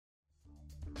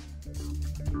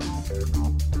Hello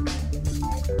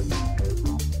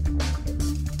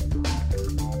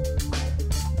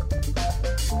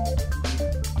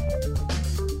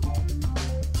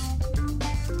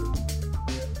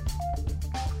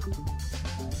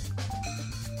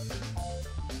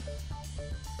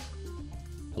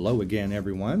again,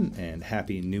 everyone, and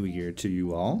Happy New Year to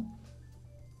you all.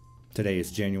 Today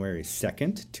is January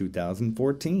 2nd,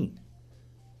 2014.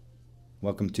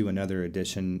 Welcome to another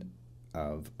edition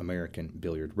of American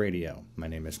Billiard Radio. My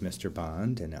name is Mr.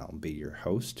 Bond, and I'll be your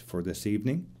host for this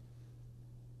evening.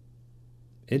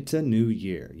 It's a new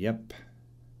year. Yep,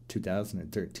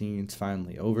 2013 is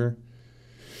finally over.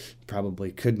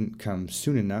 Probably couldn't come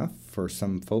soon enough for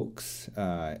some folks.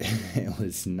 It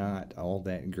was not all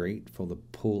that great for the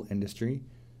pool industry.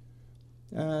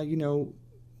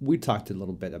 We talked a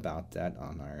little bit about that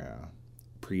on our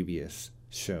previous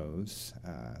shows,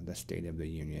 the State of the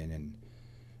Union, and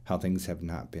how things have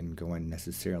not been going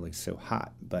necessarily so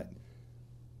hot. But,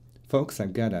 folks,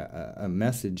 I've got a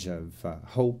message of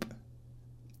hope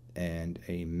and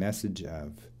a message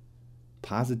of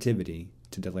positivity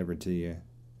to deliver to you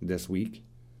this week,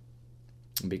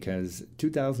 because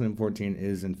 2014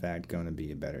 is in fact going to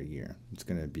be a better year. It's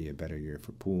going to be a better year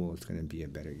for pool. It's going to be a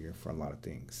better year for a lot of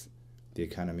things. The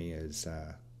economy is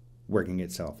working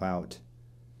itself out,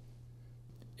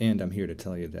 and I'm here to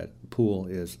tell you that pool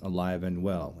is alive and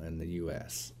well in the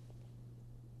U.S.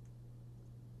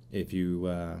 If you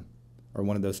are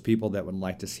one of those people that would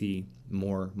like to see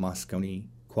more Moscone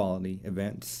quality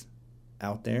events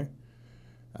out there,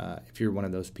 if you're one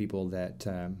of those people that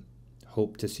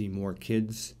hope to see more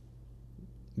kids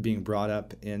being brought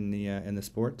up in the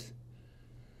sport,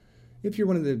 if you're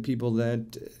one of the people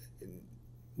that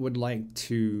would like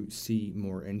to see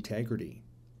more integrity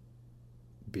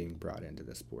being brought into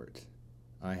the sport,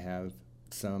 I have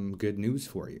some good news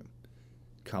for you.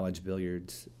 College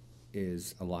billiards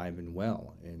is alive and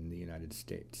well in the United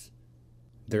States.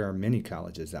 There are many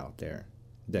colleges out there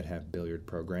that have billiard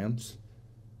programs.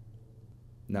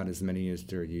 Not as many as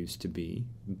there used to be,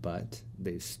 but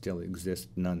they still exist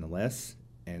nonetheless,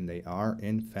 and they are,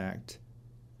 in fact,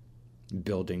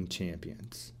 building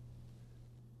champions.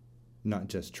 Not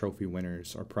just trophy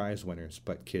winners or prize winners,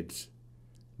 but kids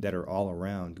that are all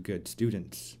around good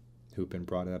students who've been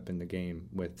brought up in the game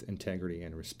with integrity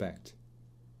and respect,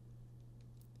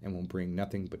 and will bring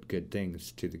nothing but good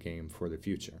things to the game for the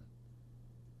future.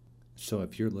 So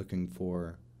if you're looking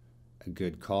for a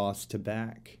good cause to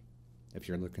back, if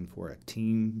you're looking for a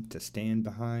team to stand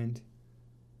behind,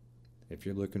 if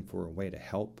you're looking for a way to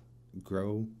help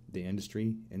grow the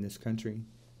industry in this country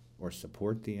or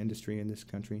support the industry in this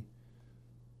country,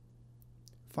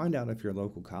 find out if your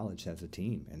local college has a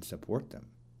team and support them.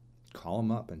 Call them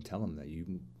up and tell them that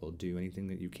you will do anything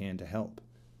that you can to help.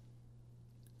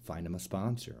 Find them a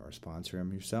sponsor or sponsor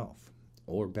them yourself.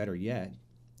 Or better yet,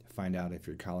 find out if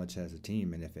your college has a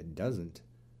team, and if it doesn't,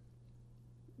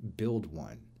 build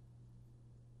one.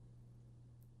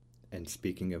 And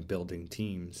speaking of building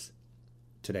teams,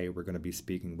 today we're going to be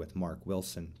speaking with Mark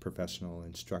Wilson, professional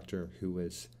instructor who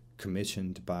was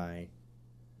commissioned by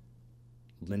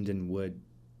Lindenwood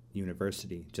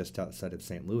University just outside of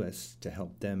St. Louis to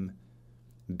help them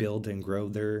build and grow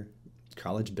their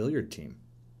college billiard team.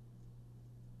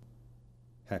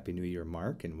 Happy New Year,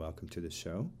 Mark, and welcome to the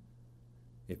show.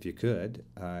 If you could,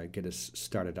 get us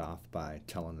started off by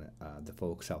telling the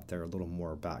folks out there a little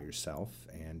more about yourself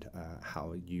and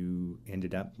how you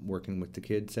ended up working with the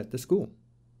kids at the school.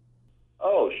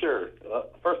 Oh, sure.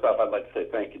 First off, I'd like to say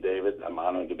thank you, David. I'm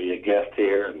honored to be a guest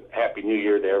here, and Happy New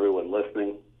Year to everyone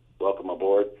listening. Welcome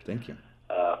aboard. Thank you.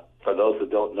 For those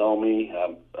that don't know me,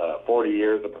 I'm 40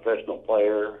 years a professional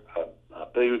player, a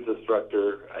billiards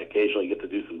instructor. I occasionally get to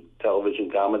do some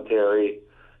television commentary.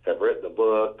 Have written a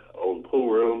book, owned pool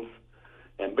rooms,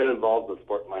 and been involved in the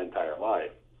sport my entire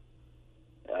life.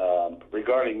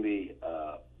 Regarding the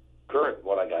current,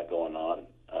 what I got going on,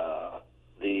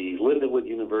 the Lindenwood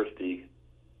University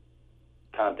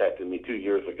contacted me 2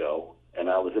 years ago, and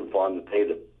I was informed that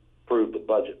they'd approved the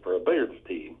budget for a billiards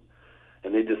team,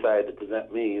 and they decided to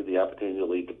present me the opportunity to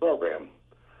lead the program.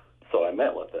 So I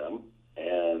met with them,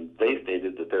 and they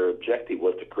stated that their objective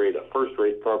was to create a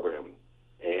first-rate program.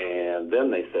 And then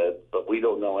they said, but we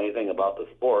don't know anything about the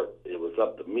sport. It was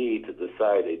up to me to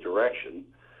decide a direction,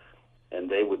 and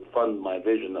they would fund my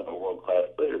vision of a world-class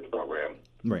billiards program.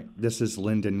 Right. This is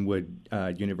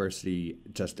Lindenwood University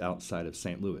just outside of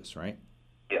St. Louis, right?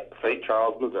 Yeah, St.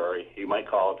 Charles, Missouri. You might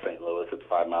call it St. Louis. It's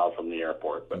 5 miles from the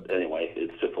airport. But anyway,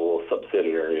 it's just a little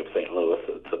subsidiary of St. Louis.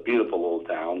 It's a beautiful little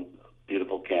town,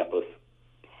 beautiful campus.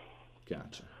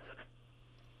 Gotcha.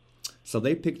 So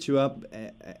they picked you up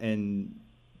and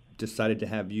decided to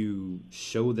have you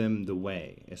show them the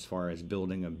way as far as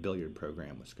building a billiard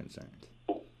program was concerned.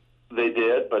 They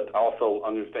did, but also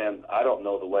understand I don't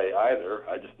know the way either.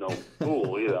 I just know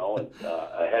pool, and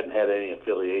I hadn't had any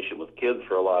affiliation with kids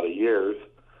for a lot of years.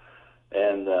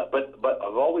 And but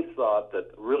I've always thought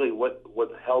that really what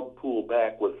held pool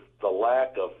back was the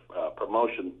lack of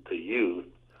promotion to youth.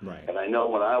 Right. And I know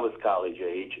when I was college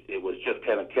age, it was just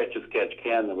kind of catch as catch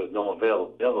can. There was no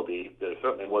availability. There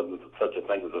certainly wasn't such a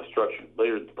thing as a structured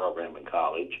billiards program in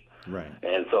college. Right.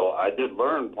 And so I did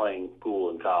learn playing pool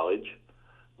in college,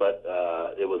 but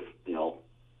it was,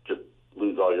 just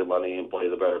lose all your money and play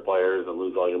the better players and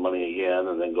lose all your money again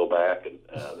and then go back. And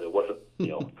it wasn't,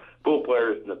 pool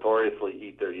players notoriously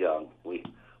eat their young. We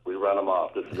run them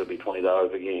off. This is going to be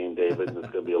 $20 a game, David, and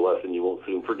it's going to be a lesson you won't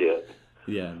soon forget.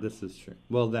 Yeah, this is true.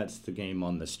 Well, that's the game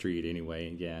on the street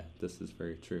anyway. Yeah, this is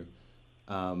very true.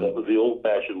 That was the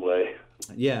old-fashioned way.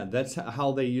 Yeah, that's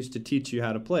how they used to teach you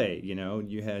how to play.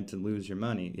 You had to lose your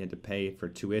money. You had to pay for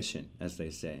tuition, as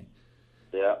they say.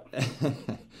 Yeah.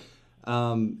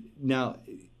 Now,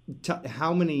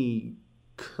 how many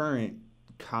current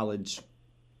colleges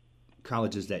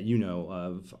that you know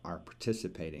of are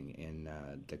participating in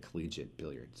the collegiate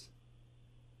billiards?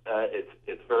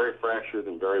 It's very fractured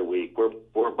and very weak.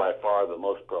 We're by far the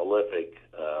most prolific,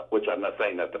 which I'm not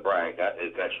saying that to brag.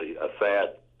 It's actually a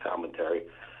sad commentary.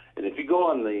 And if you go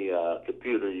on the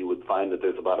computer, you would find that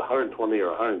there's about 120 or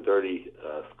 130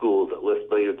 schools that list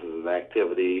billiards as an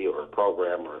activity or a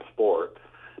program or a sport,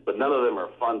 but none of them are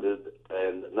funded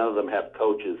and none of them have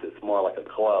coaches. It's more like a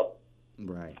club.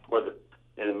 Right.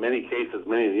 And in many cases,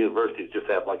 many of the universities just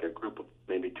have like a group of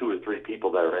maybe 2 or 3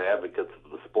 people that are advocates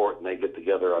of the sport, and they get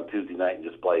together on Tuesday night and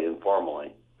just play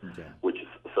informally, which is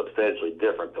substantially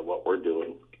different than what we're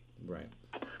doing. Right.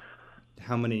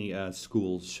 How many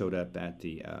schools showed up at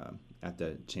the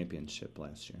championship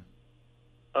last year?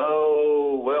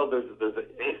 Oh, well, there's an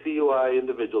ACUI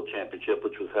individual championship,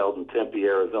 which was held in Tempe,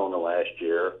 Arizona last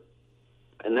year,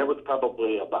 and there was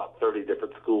probably about 30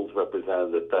 different schools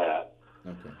represented at that.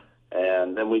 Okay.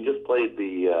 And then we just played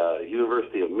the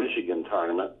University of Michigan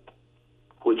tournament,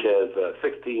 which has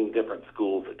 16 different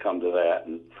schools that come to that,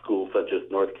 and schools such as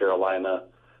North Carolina,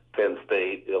 Penn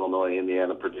State, Illinois,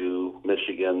 Indiana, Purdue,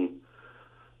 Michigan,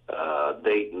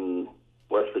 Dayton,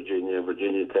 West Virginia,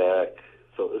 Virginia Tech.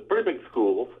 So it's pretty big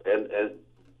schools, and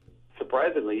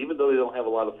surprisingly, even though they don't have a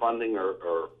lot of funding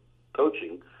or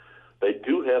coaching, they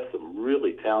do have some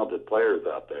really talented players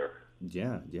out there.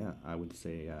 Yeah, I would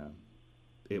say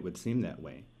it would seem that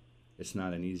way. It's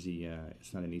not an easy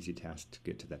task to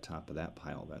get to the top of that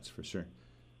pile. That's for sure.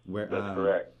 That's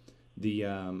correct. The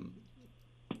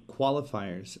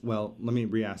qualifiers. Well, let me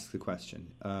re-ask the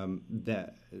question.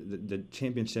 The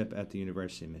championship at the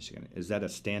University of Michigan, is that a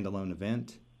standalone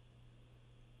event?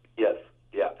 Yes.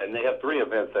 Yeah, and they have 3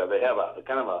 events there. They have a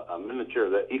kind of a miniature,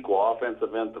 the equal offense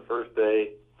event the first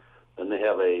day. Then they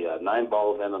have a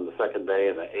 9-ball event on the second day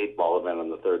and an 8-ball event on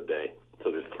the third day. So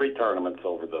there's 3 tournaments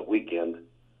over the weekend.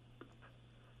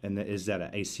 And is that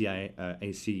an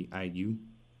ACIU?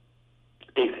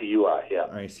 ACUI, yeah.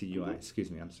 Or ACUI,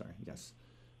 excuse me, I'm sorry. Yes.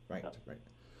 Right.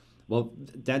 Well,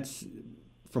 that's,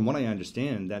 from what I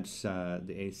understand, that's the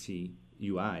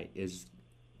ACUI is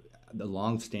the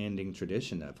long-standing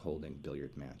tradition of holding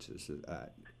billiard matches.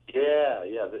 Yeah.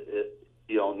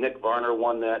 Nick Varner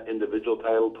won that individual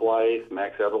title twice.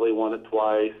 Max Everly won it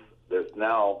twice. There's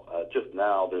now,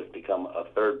 there's become a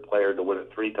third player to win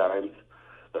it 3 times.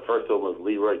 The first one was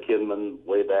Leroy Kinman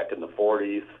way back in the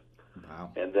 40s.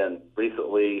 Wow. And then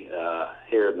recently,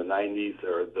 here in the 90s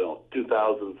or the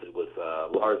 2000s, it was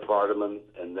Lars Vardaman.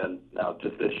 And then now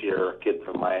just this year, a kid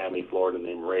from Miami, Florida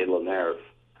named Ray Linares.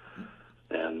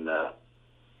 And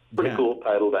pretty cool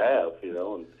title to have,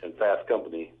 and fast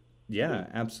company. Yeah,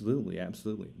 absolutely.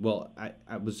 Well,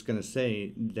 I was going to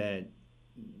say that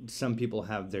some people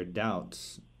have their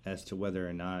doubts as to whether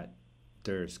or not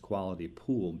there's quality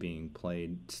pool being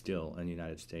played still in the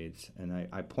United States, and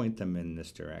I point them in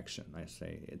this direction. I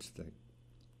say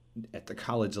at the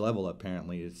college level,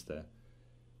 apparently, it's the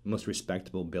most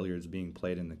respectable billiards being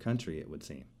played in the country, it would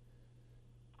seem.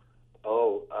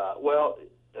 Well,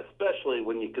 especially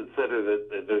when you consider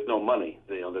that there's no money,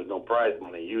 there's no prize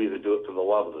money. You either do it for the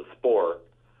love of the sport,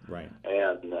 right?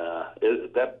 And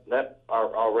that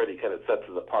already kind of sets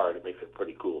it apart. It makes it a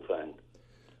pretty cool thing.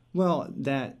 Well,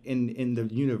 that in the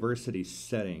university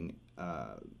setting,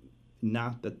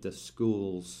 not that the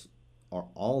schools are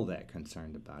all that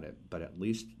concerned about it, but at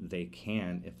least they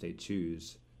can, if they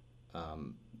choose,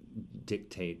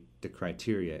 dictate the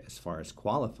criteria as far as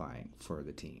qualifying for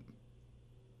the team.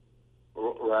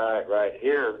 Right.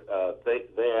 Here,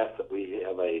 they ask that we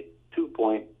have a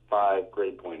 2.5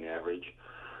 grade point average,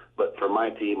 but for my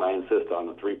team, I insist on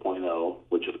a 3.0,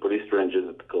 which is pretty stringent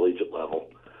at the collegiate level.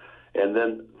 And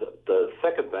then the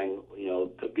second thing,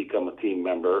 to become a team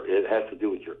member, it has to do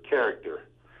with your character.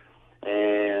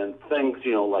 And things,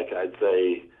 like I'd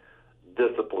say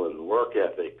discipline, work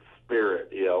ethic, spirit,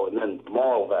 and then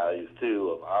moral values,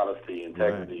 too, of honesty,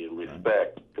 integrity, and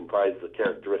respect comprise the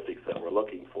characteristics that we're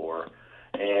looking for.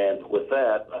 And with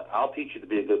that, I'll teach you to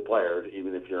be a good player,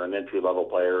 even if you're an entry-level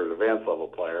player or an advanced-level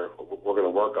player. We're going to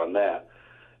work on that.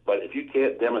 But if you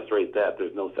can't demonstrate that,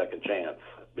 there's no second chance,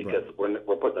 because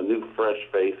we're putting a new, fresh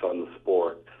face on the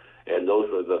sport. And those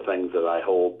are the things that I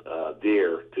hold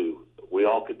dear to. We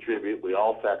all contribute. We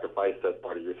all sacrifice. That's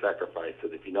part of your sacrifice.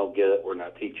 And if you don't get it, we're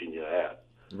not teaching you that.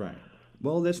 Right.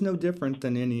 Well, that's no different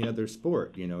than any other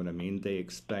sport, you know what I mean? They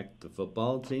expect the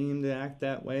football team to act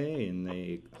that way, and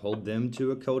they hold them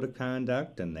to a code of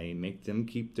conduct, and they make them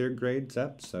keep their grades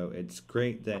up. So it's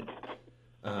great that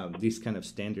these kind of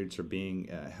standards are being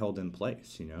held in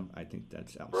place, I think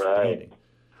that's outstanding. Right.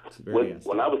 It's very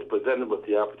When I was presented with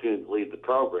the opportunity to lead the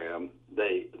program,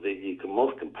 the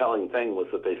most compelling thing was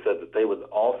that they said that they would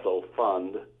also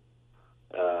fund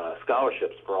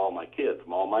scholarships for all my kids.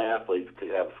 All my athletes could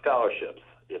have scholarships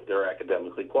if they're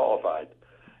academically qualified.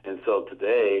 And so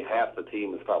today, half the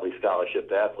team is probably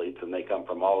scholarship athletes, and they come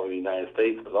from all over the United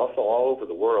States, but also all over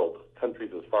the world,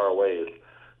 countries as far away as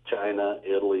China,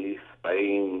 Italy,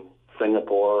 Spain,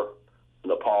 Singapore,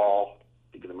 Nepal.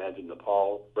 You can imagine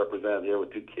Nepal represented here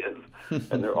with 2 kids.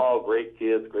 And they're all great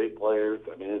kids, great players.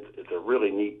 I mean, it's a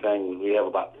really neat thing. We have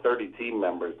about 30 team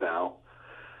members now.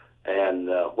 And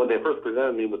when they first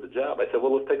presented me with the job, I said,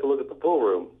 well, let's take a look at the pool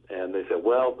room. And they said,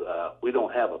 well, we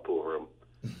don't have a pool room.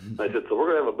 And I said, so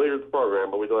we're going to have a billiards program,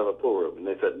 but we don't have a pool room. And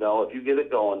they said, no, if you get it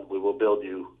going, we will build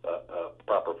you a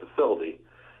proper facility.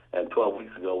 And 12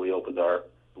 weeks ago, we opened our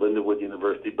Lindenwood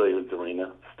University Billiards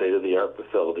Arena, state-of-the-art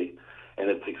facility.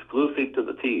 And it's exclusive to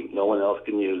the team. No one else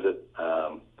can use it.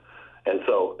 And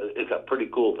so it's a pretty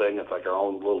cool thing. It's like our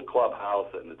own little clubhouse,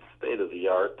 and it's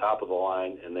state-of-the-art, top of the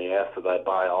line. And they asked that I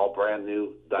buy all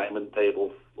brand-new diamond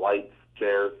tables, lights,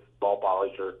 chairs, ball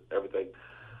polisher, everything,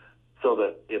 so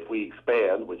that if we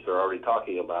expand, which they're already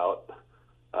talking about,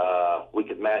 we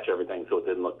could match everything so it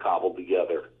didn't look cobbled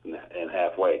together and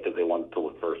halfway, because they wanted to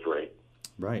look first-rate.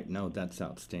 Right. No, that's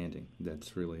outstanding.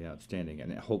 That's really outstanding.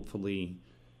 And hopefully,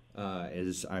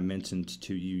 as I mentioned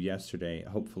to you yesterday,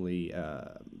 hopefully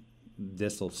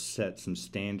this will set some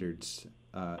standards,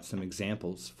 some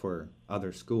examples for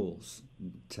other schools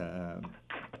to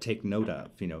take note of,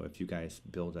 if you guys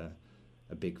build a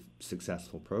big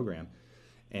successful program.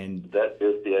 And that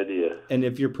is the idea. And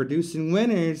if you're producing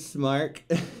winners, Mark.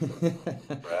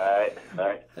 Right.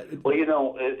 Well,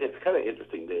 it's kind of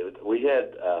interesting, David. We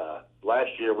had, last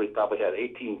year we probably had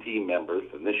 18 team members,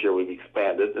 and this year we've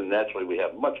expanded, and naturally we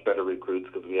have much better recruits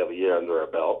because we have a year under our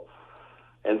belt.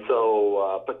 And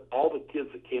so, but all the kids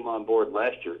that came on board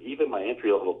last year, even my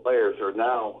entry-level players, are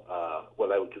now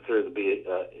what I would consider to be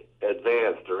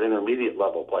advanced or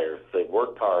intermediate-level players. They've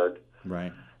worked hard.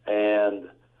 Right. And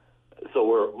so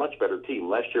we're a much better team.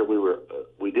 Last year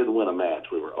we didn't win a match.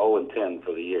 We were 0-10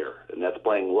 for the year, and that's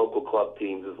playing local club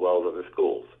teams as well as other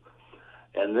schools.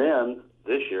 And then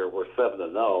this year we're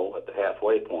 7-0 at the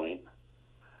halfway point,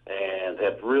 and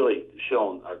have really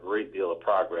shown a great deal of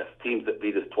progress. Teams that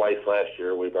beat us twice last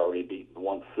year, we've already beaten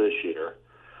once this year.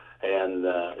 And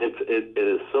it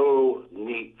is so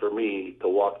neat for me to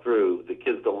walk through. The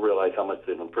kids don't realize how much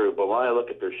they've improved. But when I look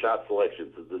at their shot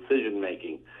selections, the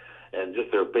decision-making, and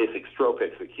just their basic stroke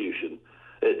execution,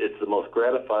 it's the most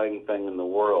gratifying thing in the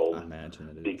world. I imagine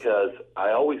it is. Because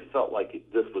I always felt like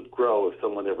this would grow if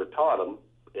someone ever taught them.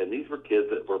 And these were kids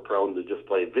that were prone to just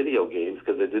play video games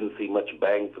because they didn't see much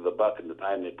bang for the buck in the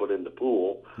time they put in the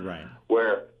pool. Right.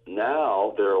 Where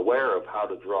now they're aware of how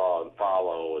to draw and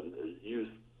follow and use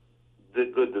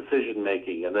good decision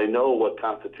making, and they know what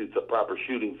constitutes a proper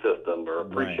shooting system or a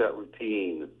pre-shot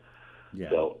routine. Yeah.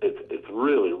 So it's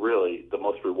really, really the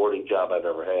most rewarding job I've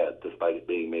ever had, despite it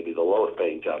being maybe the lowest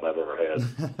paying job I've ever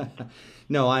had.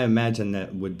 No, I imagine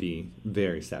that would be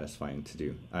very satisfying to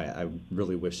do. I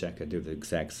really wish I could do the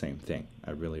exact same thing.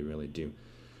 I really, really do.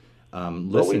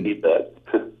 Listen, well, we need that.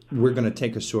 We're going to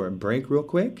take a short break real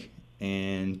quick,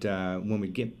 and when we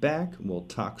get back, we'll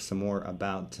talk some more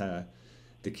about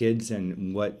the kids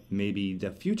and what maybe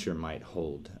the future might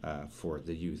hold for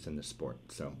the youth in the sport.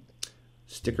 So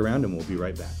stick around, and we'll be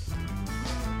right back.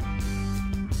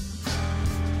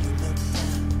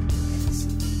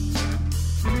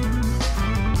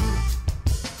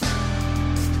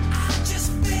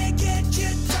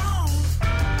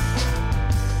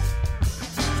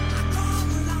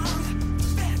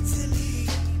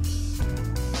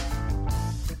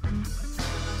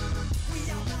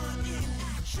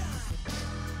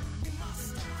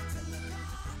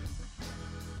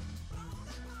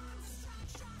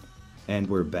 And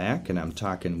we're back, and I'm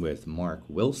talking with Mark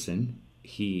Wilson.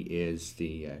 He is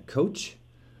the coach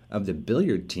of the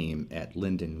billiard team at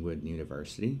Lindenwood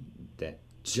University that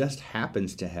just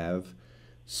happens to have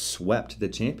swept the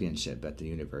championship at the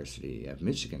University of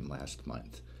Michigan last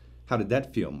month. How did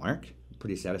that feel, Mark?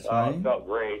 Pretty satisfying? It felt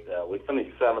great. We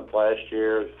finished 7th last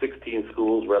year, 16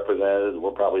 schools represented.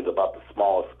 We're probably about the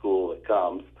smallest school that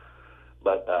comes.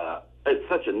 But it's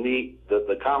such a neat,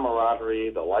 the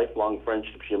camaraderie, the lifelong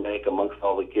friendships you make amongst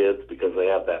all the kids because they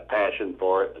have that passion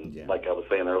for it. And like I was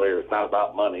saying earlier, it's not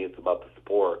about money, it's about the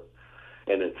support.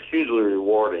 And it's hugely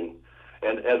rewarding.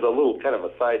 And as a little kind of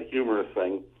a side humorous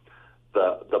thing,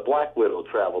 the Black Widow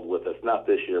traveled with us, not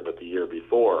this year, but the year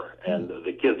before. And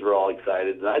the kids were all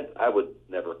excited. And I would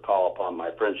never call upon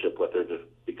my friendship with her just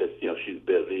because, she's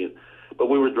busy. But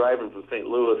we were driving from St.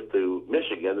 Louis to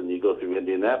Michigan, and you go through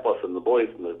Indianapolis, and the boys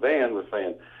in the van were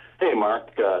saying, "Hey,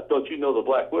 Mark, don't you know the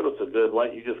Black Widow so good? Why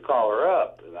don't you just call her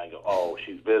up?" And I go, "Oh,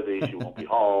 she's busy. She won't be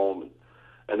home."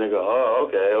 And they go, "Oh,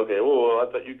 okay. Well, I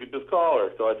thought you could just call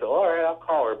her." So I said, "All right, I'll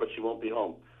call her, but she won't be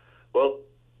home." Well,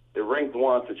 it rings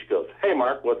once, and she goes, "Hey,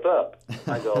 Mark, what's up?"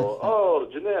 I go, "Oh,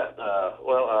 Jeanette.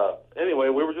 Anyway,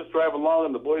 we were just driving along,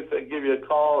 and the boys said give you a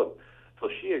call." And so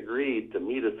she agreed to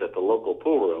meet us at the local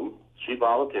pool room. She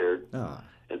volunteered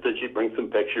and said she'd bring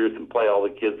some pictures and play all the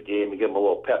kids' game and give them a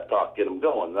little pep talk, get them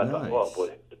going. And I thought, well,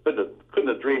 boy, couldn't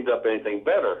have dreamed up anything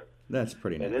better. That's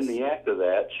pretty nice. And in the act of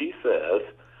that, she says,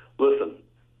 "Listen,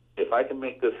 if I can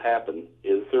make this happen,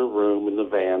 is there room in the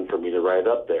van for me to ride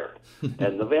up there?"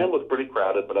 And the van was pretty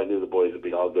crowded, but I knew the boys would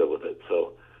be all good with it.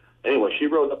 So anyway, she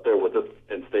rode up there with us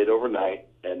and stayed overnight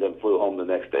and then flew home the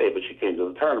next day, but she came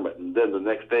to the tournament. And then the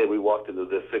next day we walked into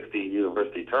this 16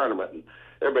 university tournament, and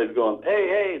everybody's going,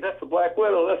 hey, that's the Black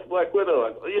Widow, that's the Black Widow.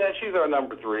 I go, yeah, she's our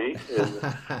number 3.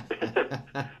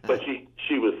 But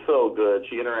she was so good.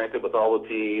 She interacted with all the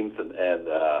teams and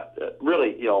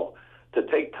really, to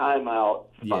take time out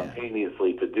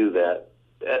spontaneously to do that,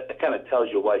 it kind of tells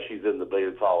you why she's in the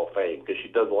Billiards Hall of Fame, because she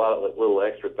does a lot of little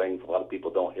extra things a lot of people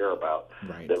don't hear about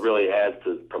that really adds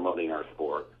to promoting our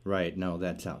sport. Right. No,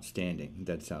 that's outstanding.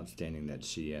 That's outstanding that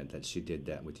she did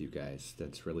that with you guys.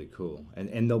 That's really cool.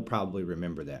 And they'll probably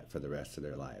remember that for the rest of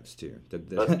their lives, too.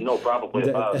 Probably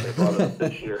about it. They brought it up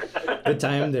this year. The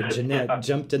time that Jeanette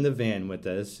jumped in the van with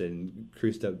us and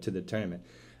cruised up to the tournament.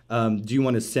 Do you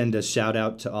want to send a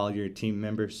shout-out to all your team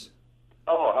members?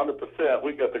 Oh, 100%.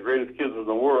 We've got the greatest kids in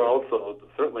the world, so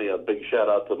certainly a big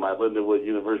shout-out to my Lindenwood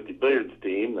University billiards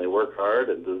team. They work hard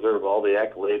and deserve all the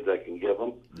accolades I can give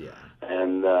them. Yeah.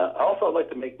 And also I'd like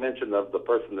to make mention of the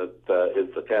person that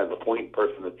is the kind of the point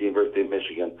person at the University of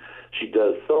Michigan. She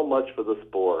does so much for the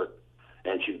sport,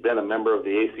 and she's been a member of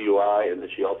the ACUI, and then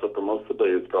she also promotes the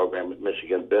billiards program at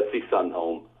Michigan, Betsy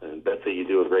Sunholm. And Betsy, you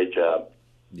do a great job.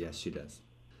 Yes, she does.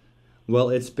 Well,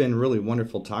 it's been really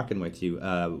wonderful talking with you.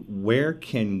 Where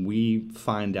can we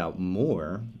find out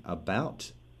more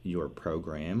about your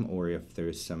program, or if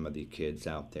there's some of the kids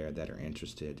out there that are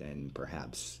interested in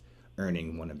perhaps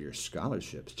earning one of your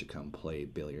scholarships to come play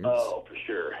billiards? Oh, for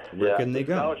sure. Where can they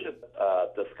go?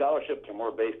 The scholarships are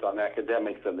more based on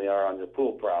academics than they are on your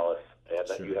pool prowess, and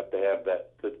that you have to have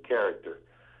that good character.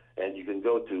 And you can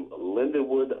go to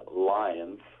Lindenwood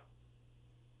Lions,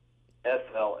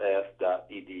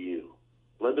 SLS.edu.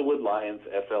 Lindenwood Lions,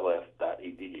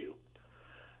 SLS.edu.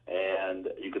 And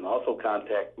you can also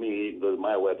contact me. Go to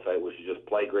my website, which is just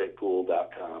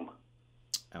playgreatpool.com.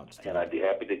 And I'd be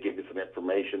happy to give you some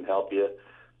information, help you.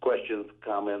 Questions,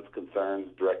 comments, concerns,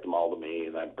 direct them all to me,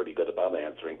 and I'm pretty good about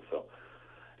answering. So,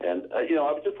 and I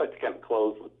would just like to kind of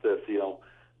close with this.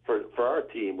 For our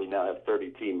team, we now have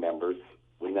 30 team members.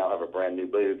 We now have a brand new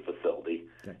billiards facility.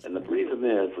 And the reason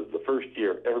is the first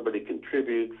year everybody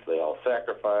contributes, they all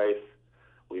sacrifice,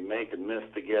 we make and miss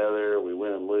together, we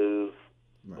win and lose,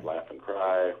 we laugh and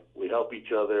cry, we help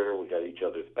each other, we got each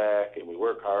other's back, and we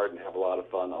work hard and have a lot of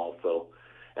fun also.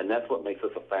 And that's what makes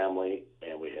us a family,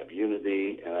 and we have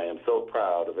unity, and I am so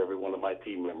proud of every one of my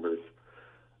team members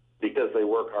because they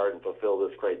work hard and fulfill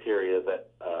this criteria that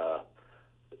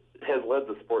has led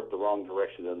the sport the wrong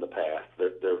direction in the past.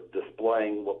 They're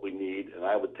displaying what we need, and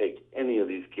I would take any of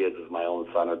these kids as my own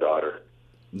son or daughter.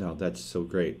 No, that's so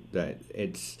great.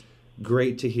 It's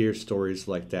great to hear stories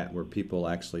like that where people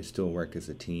actually still work as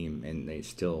a team and they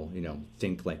still,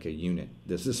 think like a unit.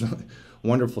 This is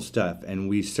wonderful stuff, and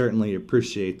we certainly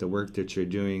appreciate the work that you're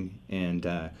doing. And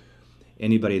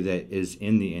anybody that is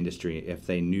in the industry, if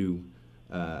they knew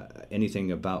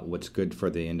anything about what's good for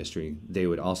the industry, they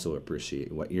would also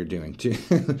appreciate what you're doing too,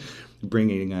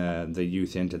 bringing the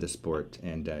youth into the sport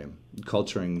and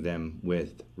culturing them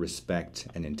with respect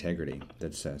and integrity.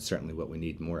 That's certainly what we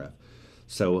need more of.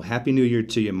 So happy New Year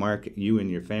to you, Mark, you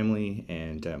and your family,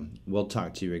 and we'll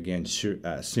talk to you again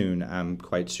soon, I'm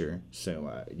quite sure.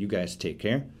 So you guys take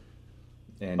care.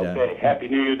 And okay, Happy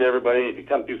New Year to everybody. If you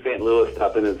come through St. Louis,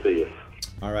 stop in and see us.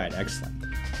 All right, excellent.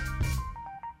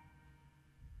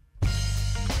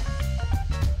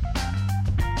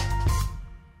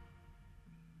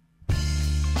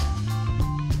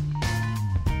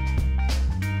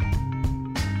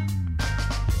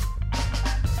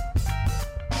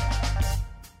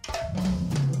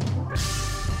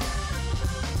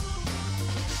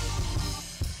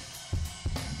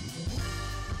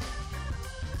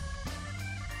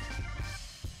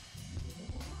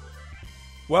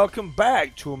 Welcome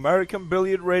back to American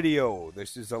Billiard Radio.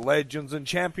 This is the Legends and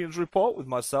Champions Report with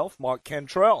myself, Mark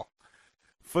Cantrell.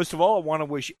 First of all, I want to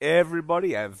wish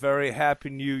everybody a very happy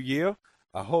New Year.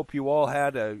 I hope you all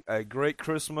had a great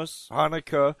Christmas,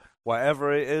 Hanukkah,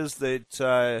 whatever it is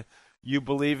that you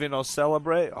believe in or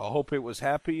celebrate. I hope it was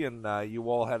happy and you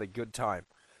all had a good time.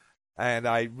 And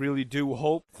I really do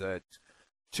hope that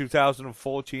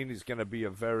 2014 is going to be a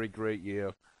very great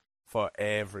year for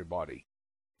everybody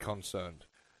concerned.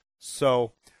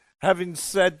 So, having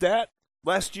said that,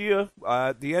 last year,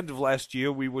 at the end of last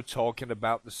year, we were talking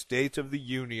about the State of the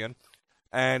Union,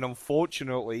 and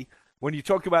unfortunately, when you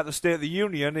talk about the State of the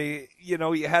Union,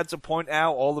 you had to point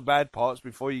out all the bad parts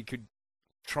before you could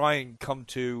try and come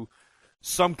to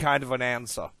some kind of an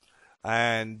answer.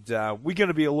 And we're going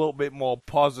to be a little bit more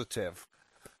positive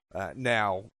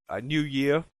now. A new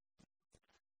year,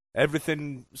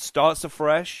 everything starts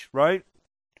afresh, right?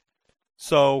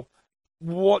 So,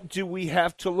 what do we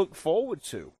have to look forward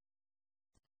to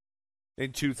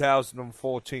in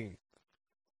 2014?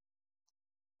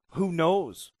 Who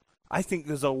knows? I think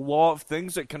there's a lot of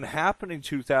things that can happen in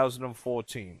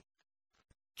 2014.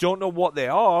 Don't know what they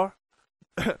are,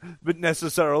 but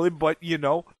necessarily, but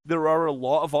there are a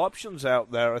lot of options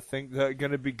out there, I think, that are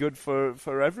going to be good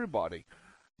for everybody.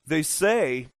 They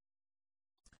say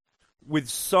with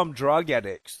some drug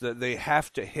addicts that they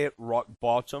have to hit rock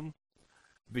bottom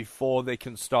before they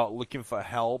can start looking for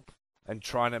help and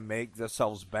trying to make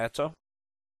themselves better.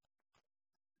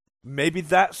 Maybe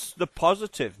that's the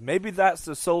positive. Maybe that's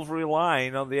the silvery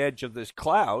line on the edge of this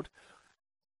cloud,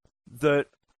 that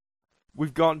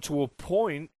we've gotten to a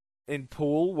point in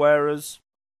pool whereas,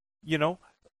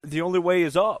 the only way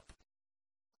is up.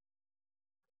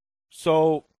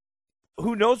 So,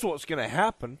 who knows what's going to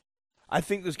happen? I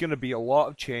think there's going to be a lot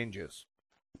of changes,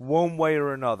 one way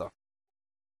or another.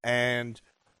 And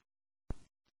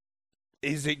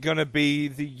is it going to be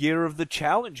the year of the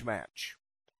challenge match?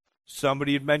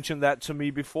 Somebody had mentioned that to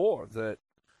me before, that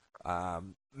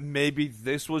maybe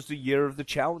this was the year of the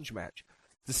challenge match.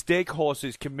 The stake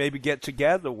horses can maybe get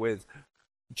together with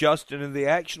Justin in the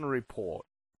action report,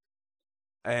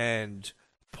 and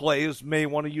players may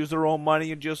want to use their own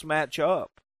money and just match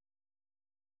up.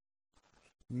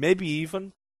 Maybe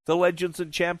even the Legends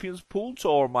and Champions Pool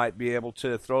Tour might be able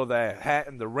to throw their hat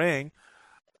in the ring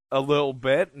a little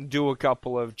bit and do a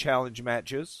couple of challenge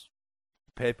matches,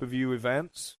 pay-per-view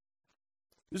events.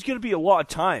 There's going to be a lot of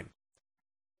time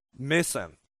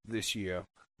missing this year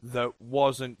that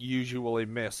wasn't usually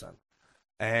missing.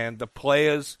 And the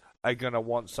players are going to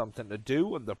want something to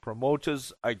do, and the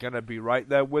promoters are going to be right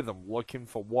there with them, looking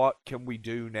for what can we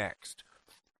do next.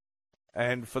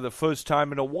 And for the first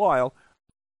time in a while,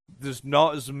 there's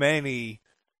not as many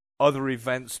other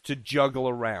events to juggle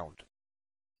around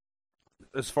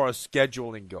as far as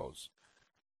scheduling goes.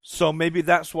 So maybe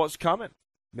that's what's coming.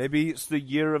 Maybe it's the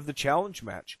year of the challenge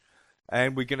match,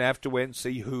 and we're going to have to wait and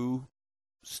see who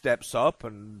steps up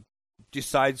and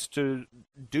decides to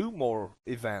do more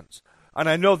events. And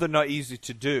I know they're not easy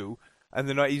to do, and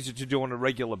they're not easy to do on a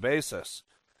regular basis,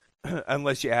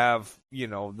 unless you have,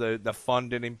 the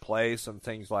funding in place and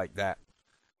things like that.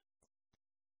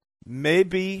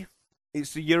 Maybe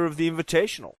it's the year of the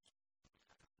Invitational.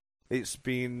 It's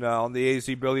been on the AZ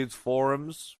Billiards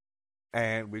forums,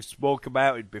 and we've spoke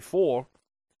about it before,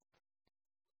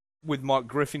 with Mark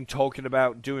Griffin talking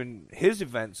about doing his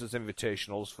events as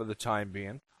invitationals for the time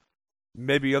being.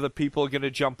 Maybe other people are going to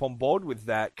jump on board with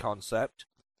that concept.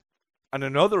 And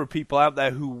another people out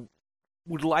there who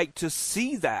would like to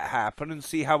see that happen and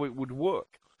see how it would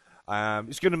work.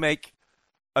 It's going to make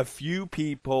a few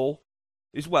people,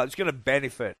 it's going to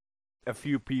benefit a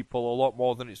few people a lot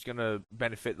more than it's going to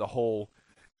benefit the whole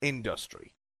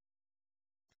industry.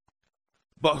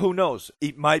 But who knows?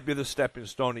 It might be the stepping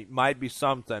stone. It might be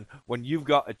something when you've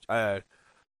got an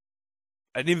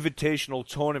invitational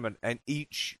tournament and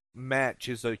each match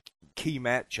is a key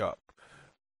matchup.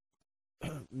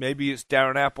 Maybe it's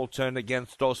Darren Appleton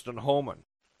against Austin Holman.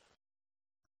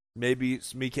 Maybe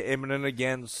it's Mika Immonen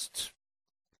against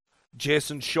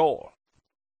Jason Shaw.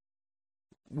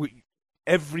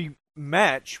 Every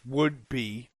match would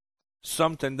be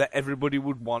something that everybody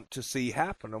would want to see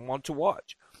happen and want to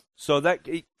watch. So that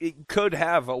it could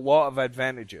have a lot of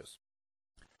advantages.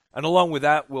 And along with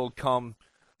that will come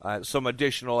some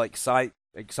additional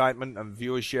excitement and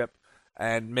viewership,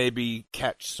 and maybe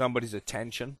catch somebody's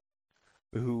attention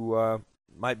who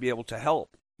might be able to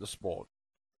help the sport.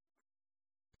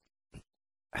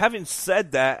 Having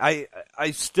said that,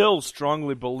 I still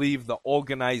strongly believe the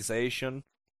organization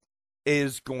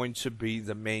is going to be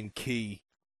the main key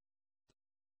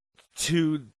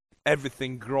to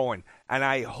everything growing. And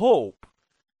I hope,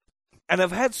 and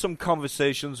I've had some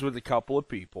conversations with a couple of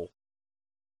people,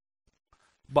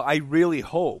 but I really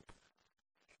hope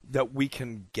that we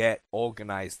can get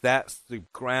organized. That's the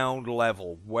ground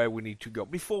level where we need to go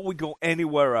before we go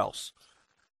anywhere else.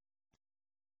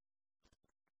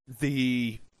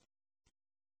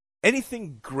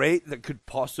 Anything great that could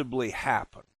possibly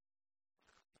happen.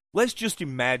 Let's just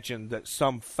imagine that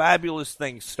some fabulous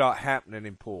things start happening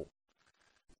in pool.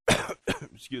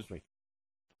 Excuse me.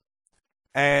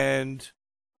 And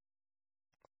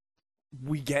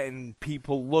we getting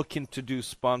people looking to do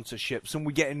sponsorships, and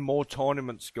we getting more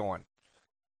tournaments going.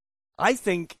 I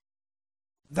think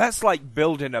that's like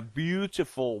building a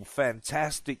beautiful,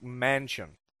 fantastic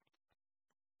mansion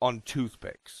on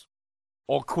toothpicks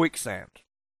or quicksand.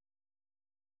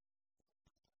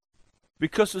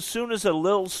 Because as soon as a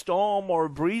little storm or a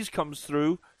breeze comes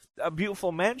through, a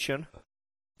beautiful mansion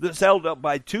that's held up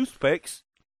by toothpicks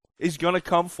is going to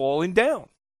come falling down.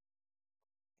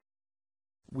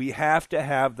 We have to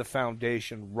have the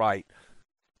foundation right.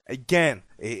 Again,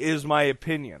 it is my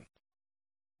opinion.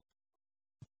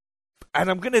 And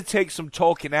I'm going to take some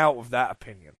talking out of that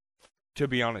opinion, to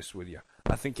be honest with you.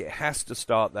 I think it has to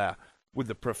start there with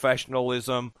the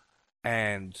professionalism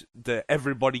and the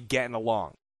everybody getting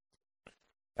along,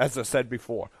 as I said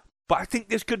before. But I think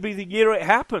this could be the year it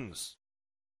happens.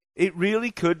 It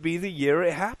really could be the year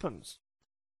it happens.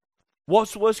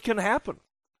 What's worse can happen?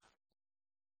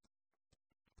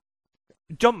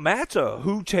 It doesn't matter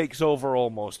who takes over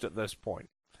almost at this point.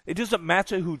 It doesn't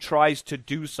matter who tries to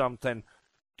do something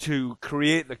to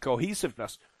create the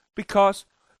cohesiveness, because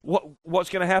what's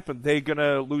going to happen? They're going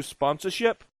to lose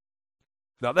sponsorship?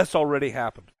 Now, that's already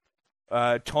happened.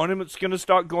 Tournaments going to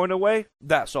start going away?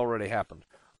 That's already happened.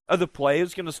 Are the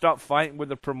players going to start fighting with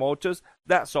the promoters?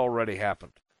 That's already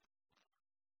happened.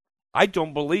 I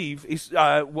don't believe.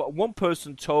 One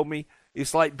person told me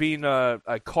it's like being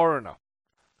a coroner.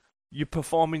 You're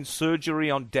performing surgery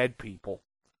on dead people.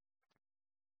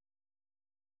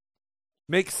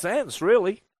 Makes sense,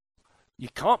 really. You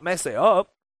can't mess it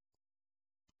up.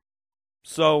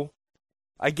 So,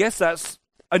 I guess that's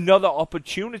another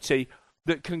opportunity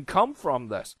that can come from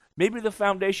this. Maybe the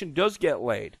foundation does get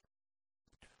laid.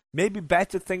 Maybe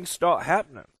better things start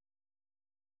happening.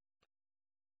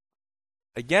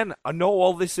 Again, I know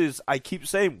all this is, I keep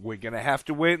saying, we're going to have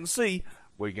to wait and see.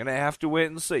 We're going to have to wait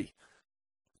and see.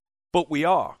 But we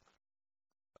are.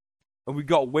 And we've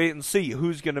got to wait and see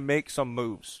who's going to make some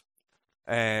moves.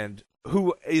 And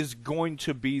who is going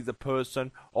to be the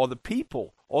person or the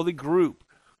people or the group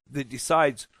that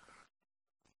decides,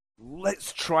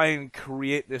 let's try and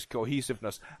create this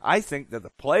cohesiveness. I think that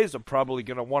the players are probably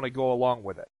going to want to go along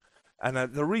with it.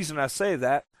 And the reason I say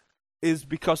that is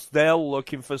because they're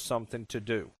looking for something to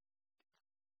do.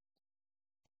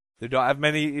 They don't have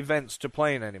many events to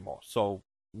play in anymore, so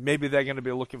maybe they're going to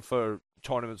be looking for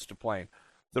tournaments to play in.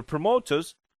 The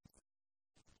promoters,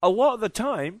 a lot of the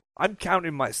time, I'm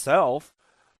counting myself,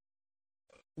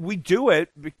 we do it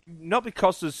not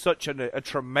because there's such a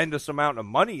tremendous amount of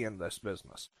money in this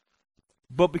business,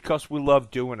 but because we love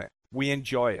doing it. We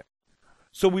enjoy it.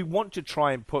 So we want to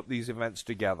try and put these events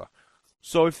together.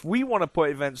 So if we want to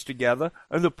put events together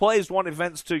and the players want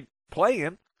events to play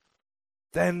in,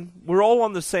 then we're all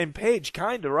on the same page,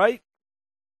 kind of, right?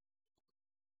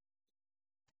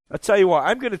 I'll tell you what,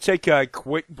 I'm going to take a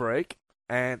quick break,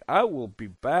 and I will be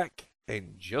back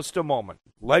in just a moment.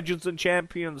 Legends and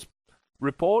Champions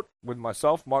Report with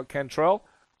myself, Mark Cantrell,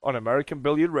 on American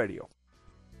Billiard Radio.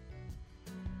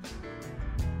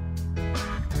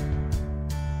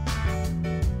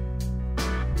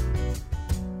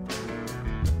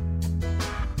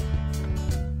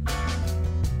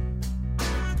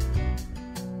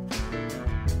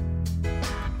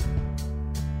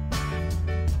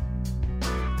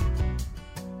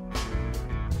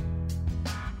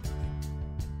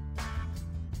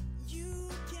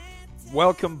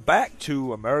 Welcome back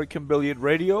to American Billiard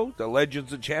Radio, the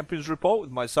Legends and Champions Report with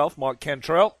myself, Mark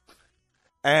Cantrell.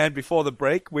 And before the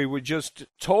break, we were just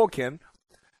talking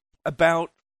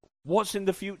about what's in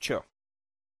the future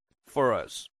for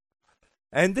us.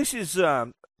 And this is,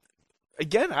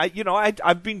 again,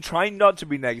 I've been trying not to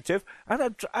be negative,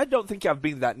 and I don't think I've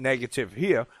been that negative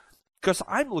here, because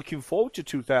I'm looking forward to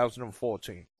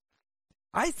 2014.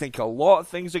 I think a lot of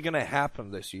things are going to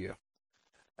happen this year.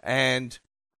 And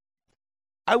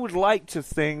I would like to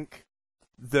think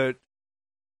that,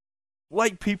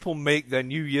 like people make their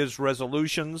New Year's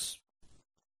resolutions,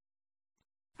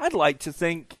 I'd like to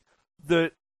think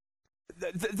that,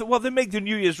 well, they make the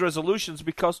New Year's resolutions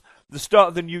because the start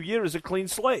of the new year is a clean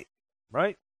slate,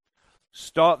 right?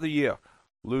 Start the year.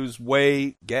 Lose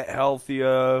weight, get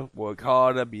healthier, work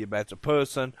harder, be a better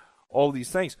person, all these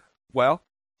things. Well,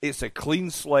 it's a clean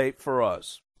slate for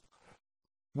us.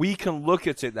 We can look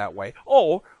at it that way.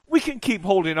 Or we can keep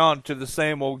holding on to the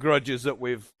same old grudges that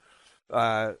we've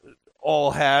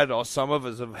all had, or some of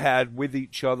us have had with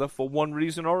each other for one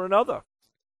reason or another.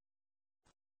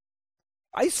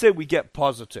 I say we get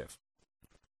positive.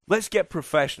 Let's get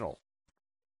professional.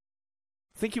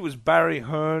 I think it was Barry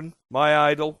Hearn, my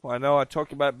idol. I know I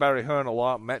talk about Barry Hearn a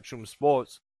lot, Matchroom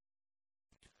Sports.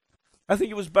 I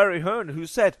think it was Barry Hearn who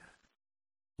said,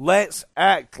 let's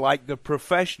act like the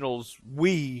professionals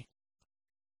we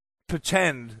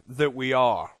pretend that we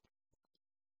are.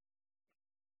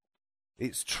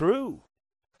 It's true.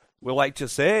 We like to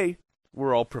say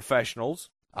we're all professionals.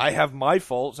 I have my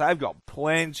faults. I've got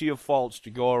plenty of faults to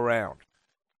go around.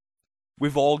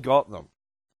 We've all got them.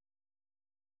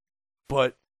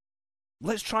 But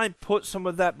let's try and put some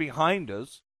of that behind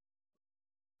us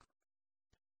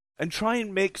and try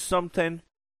and make something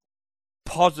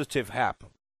positive happen.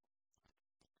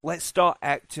 Let's start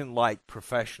acting like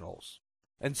professionals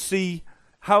and see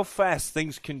how fast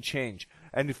things can change.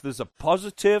 And if there's a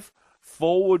positive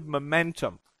forward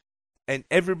momentum and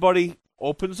everybody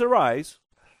opens their eyes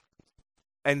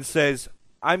and says,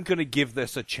 I'm going to give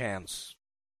this a chance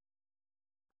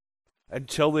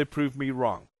until they prove me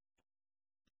wrong,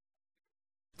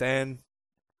 then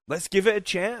let's give it a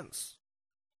chance.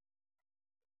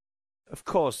 Of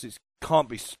course, it can't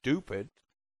be stupid.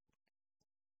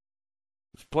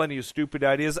 There's plenty of stupid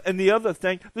ideas. And the other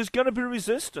thing, there's going to be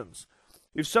resistance.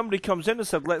 If somebody comes in and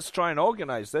said, let's try and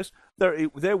organize this,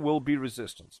 there will be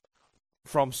resistance.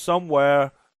 From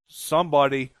somewhere,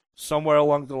 somebody, somewhere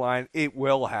along the line, it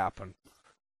will happen.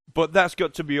 But that's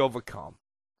got to be overcome.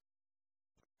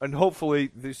 And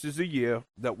hopefully this is a year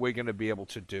that we're going to be able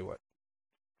to do it.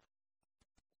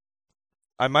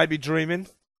 I might be dreaming,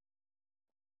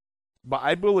 but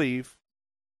I believe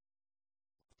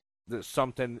that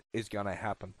something is going to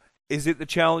happen. Is it the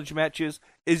challenge matches?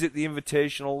 Is it the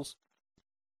invitationals?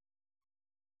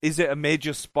 Is it a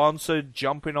major sponsor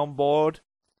jumping on board?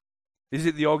 Is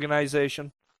it the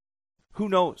organization? Who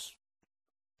knows?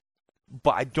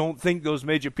 But I don't think those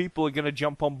major people are going to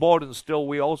jump on board and still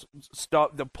we all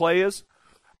start the players.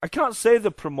 I can't say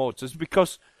the promoters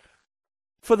because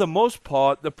for the most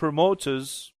part, the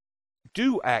promoters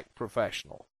do act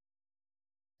professional.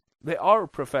 They are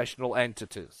professional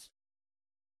entities.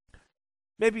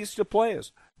 Maybe it's the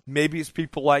players. Maybe it's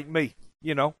people like me.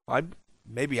 You know,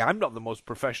 maybe I'm not the most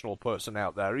professional person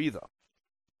out there either.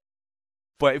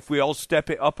 But if we all step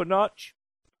it up a notch,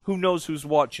 who knows who's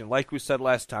watching? Like we said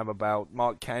last time about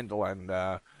Mark Kendall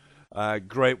and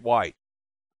Great White.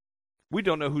 We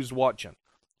don't know who's watching.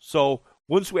 So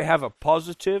once we have a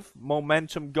positive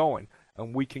momentum going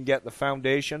and we can get the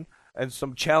foundation and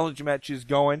some challenge matches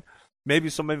going, maybe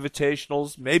some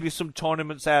invitationals, maybe some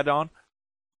tournaments add on,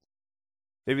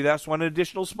 maybe that's when an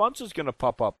additional sponsor's going to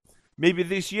pop up. Maybe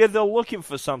this year they're looking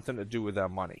for something to do with their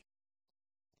money.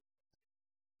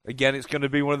 Again, it's going to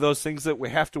be one of those things that we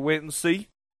have to wait and see.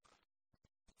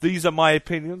 These are my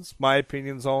opinions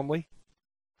only.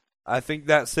 I think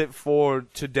that's it for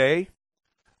today.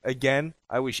 Again,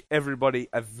 I wish everybody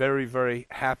a very, very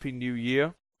happy new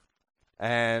year.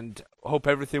 And hope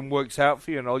everything works out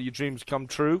for you and all your dreams come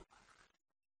true.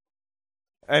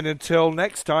 And until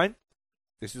next time,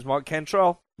 this is Mark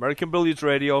Cantrell, American Billiards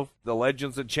Radio, the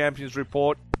Legends and Champions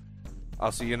Report.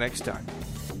 I'll see you next time.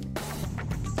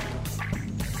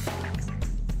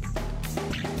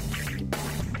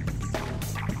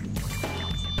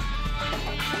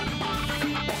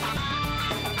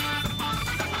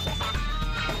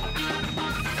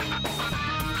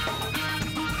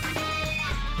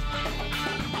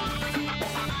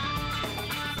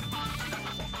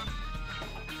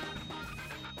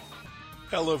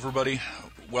 Hello, everybody.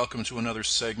 Welcome to another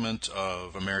segment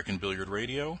of American Billiard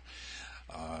Radio.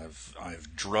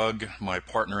 I've drug my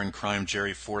partner in crime,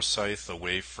 Jerry Forsyth,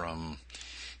 away from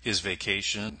his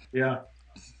vacation. Yeah.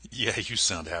 Yeah, you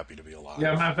sound happy to be alive.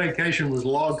 Yeah, my vacation was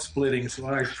log splitting,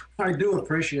 so I do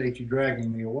appreciate you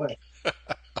dragging me away.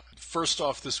 First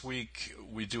off, this week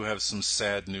we do have some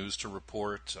sad news to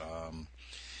report.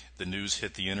 The news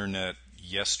hit the internet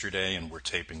yesterday, and we're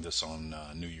taping this on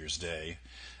New Year's Day,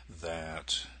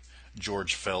 that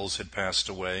George Fells had passed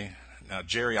away. Now,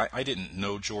 Jerry, I didn't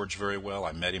know George very well.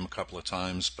 I met him a couple of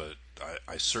times, but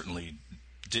I certainly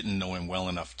didn't know him well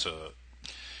enough to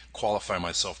qualify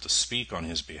myself to speak on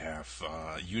his behalf.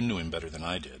 You knew him better than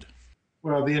I did.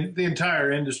 Well, the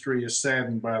entire industry is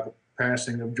saddened by the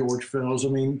passing of George Fells. I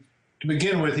mean, to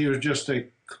begin with, he was just a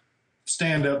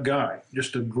stand-up guy,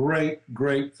 just a great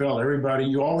fellow. Everybody,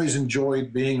 you always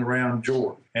enjoyed being around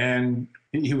George, and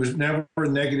he was never a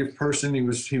negative person. He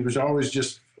was always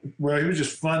just, well, he was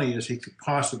just funny as he could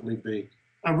possibly be.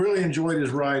 I really enjoyed his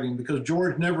writing because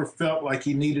George never felt like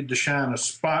he needed to shine a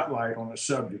spotlight on a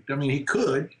subject. I mean, he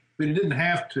could, but he didn't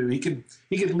have to. He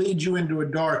could lead you into a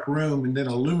dark room and then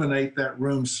illuminate that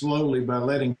room slowly by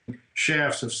letting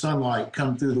shafts of sunlight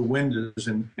come through the windows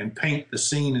and paint the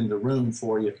scene in the room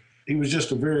for you. He was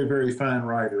just a very fine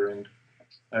writer, and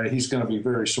he's going to be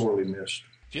very sorely missed.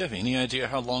 Do you have any idea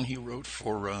how long he wrote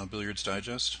for Billiards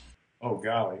Digest? Oh,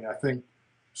 golly, I think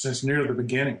since near the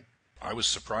beginning. I was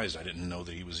surprised. I didn't know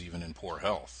that he was even in poor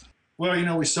health. Well, you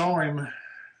know, we saw him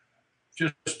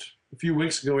just a few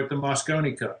weeks ago at the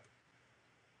Moscone Cup,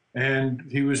 and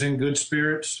he was in good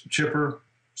spirits, chipper.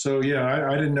 So, yeah,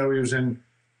 I didn't know he was in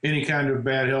any kind of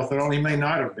bad health at all. He may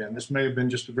not have been. This may have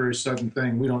been just a very sudden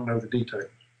thing. We don't know the details.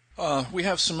 We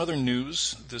have some other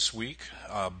news this week.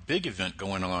 A big event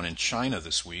going on in China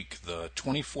this week, the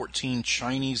 2014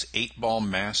 Chinese 8-Ball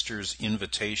Masters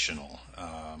Invitational.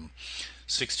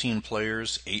 16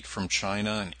 players, 8 from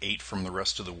China and 8 from the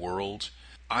rest of the world.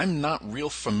 I'm not real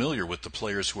familiar with the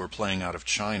players who are playing out of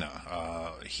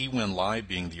China. He Wen Lai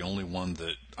being the only one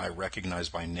that I recognize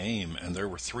by name, and there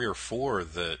were 3 or 4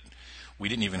 that we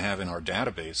didn't even have in our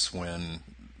database when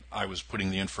I was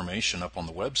putting the information up on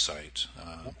the website.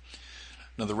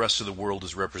 Now, the rest of the world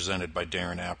is represented by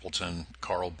Darren Appleton,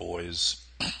 Carl Boys,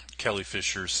 Kelly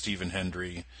Fisher, Stephen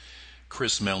Hendry,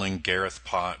 Chris Melling, Gareth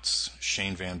Potts,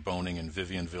 Shane Van Boning, and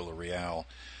Vivian Villarreal.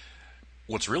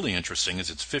 What's really interesting is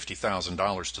it's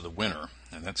 $50,000 to the winner,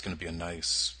 and that's going to be a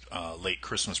nice late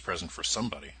Christmas present for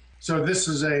somebody. So this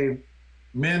is a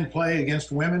men play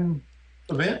against women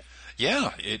event?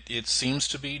 Yeah, it seems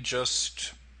to be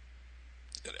just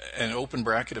an open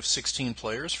bracket of 16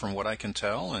 players from what I can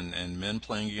tell, and men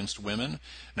playing against women.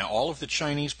 Now, all of the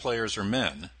Chinese players are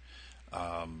men,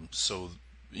 so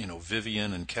you know,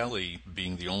 Vivian and Kelly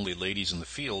being the only ladies in the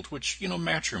field, which, you know,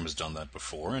 Matchroom has done that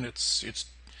before, and it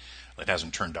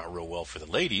hasn't turned out real well for the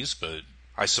ladies, but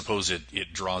I suppose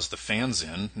it draws the fans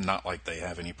in, not like they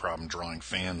have any problem drawing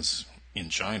fans in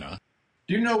China.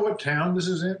 Do you know what town this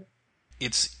is in?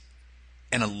 It's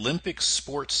an Olympic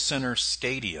Sports Center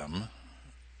stadium,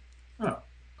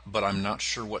 but I'm not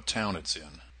sure what town it's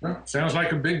in. Well, sounds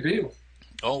like a big deal.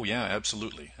 Oh, yeah,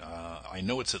 absolutely. I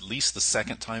know it's at least the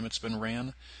second time it's been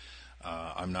ran.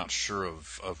 I'm not sure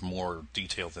of more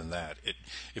detail than that.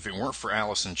 If it weren't for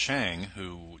Allison Chang,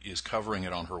 who is covering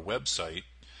it on her website,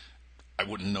 I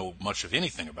wouldn't know much of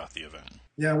anything about the event.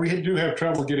 Yeah, we do have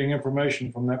trouble getting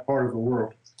information from that part of the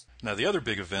world. Now, the other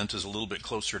big event is a little bit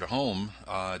closer to home.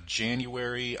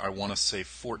 January, I want to say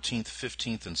 14th,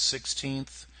 15th, and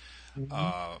 16th.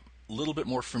 A little bit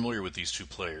more familiar with these two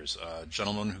players. A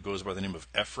gentleman who goes by the name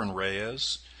of Efren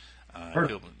Reyes.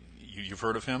 You've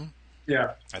heard of him?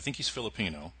 Yeah. I think he's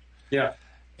Filipino. Yeah.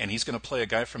 And he's going to play a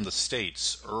guy from the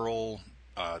States, Earl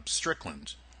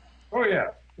Strickland. Oh, yeah.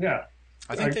 Yeah.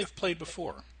 I think they've played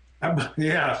before.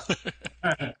 Yeah.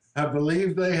 I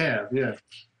believe they have, yeah.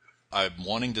 I'm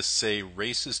wanting to say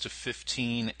races to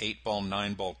 15, 8-ball,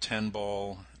 9-ball,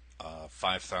 10-ball,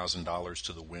 $5,000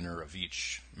 to the winner of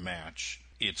each match.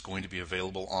 It's going to be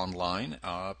available online,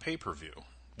 pay-per-view,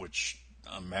 which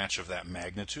a match of that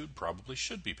magnitude probably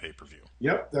should be pay-per-view.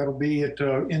 Yep, that'll be at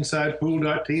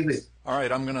InsidePool.tv. All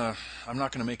right, I'm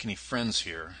not gonna make any friends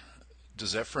here.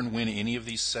 Does Efren win any of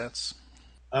these sets?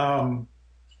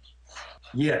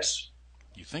 Yes.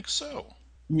 You think so?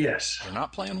 Yes. They're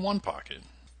not playing one pocket.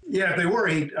 Yeah, if they were,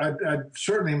 I'd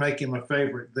certainly make him a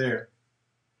favorite there.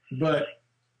 But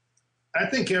I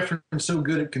think Efren's so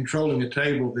good at controlling a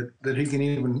table that he can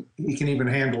even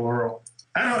handle Earl.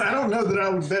 I don't know that I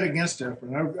would bet against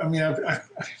Efren. I mean,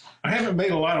 I haven't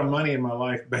made a lot of money in my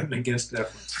life betting against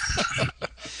Efren.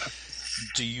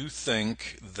 Do you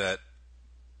think that,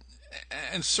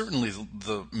 and certainly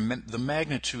the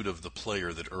magnitude of the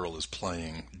player that Earl is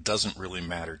playing doesn't really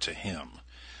matter to him,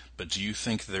 but do you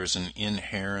think there's an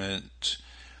inherent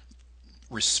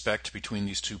respect between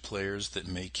these two players that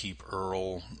may keep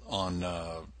Earl on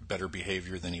better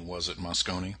behavior than he was at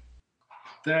Mosconi?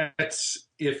 That's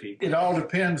iffy. It all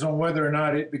depends on whether or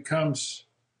not it becomes.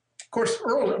 Of course,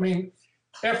 Earl. I mean,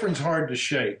 Efren's hard to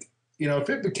shake. You know, if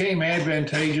it became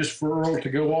advantageous for Earl to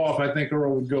go off, I think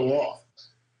Earl would go off.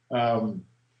 I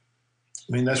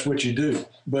mean, that's what you do.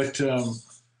 But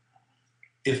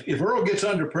if Earl gets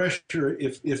under pressure,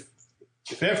 if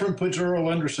Efren puts Earl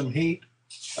under some heat,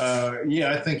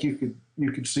 I think you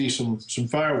could see some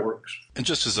fireworks. And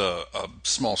just as a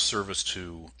small service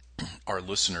to our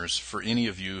listeners, for any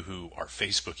of you who are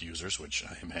Facebook users, which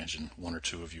I imagine one or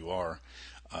two of you are,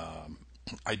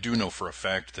 I do know for a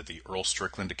fact that the Earl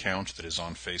Strickland account that is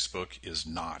on Facebook is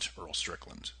not Earl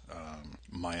Strickland.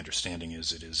 My understanding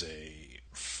is it is a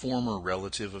former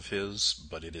relative of his,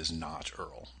 but it is not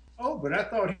Earl. Oh, but I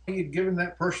thought he had given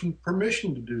that person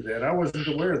permission to do that. I wasn't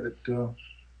aware that.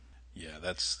 Yeah,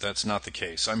 that's not the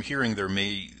case. I'm hearing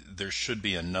there should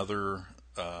be another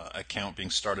account being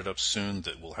started up soon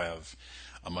that will have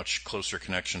a much closer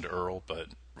connection to Earl, but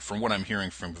from what I'm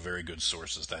hearing from very good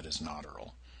sources, that is not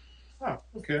Earl. Oh,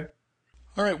 okay.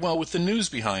 All right, well, with the news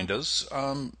behind us,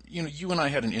 you and I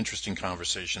had an interesting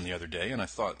conversation the other day, and I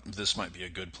thought this might be a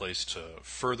good place to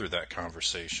further that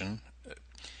conversation.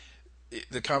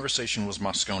 The conversation was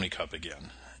Mosconi Cup again,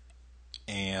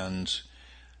 and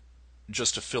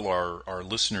just to fill our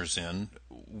listeners in,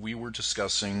 we were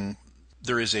discussing,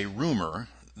 there is a rumor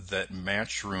that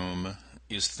Matchroom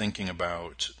is thinking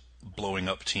about blowing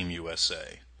up Team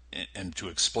USA. And to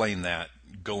explain that,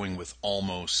 going with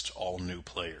almost all new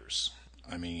players.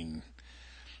 I mean,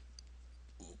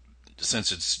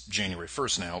 since it's January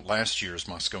 1st now, last year's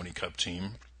Mosconi Cup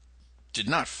team did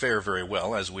not fare very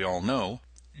well, as we all know.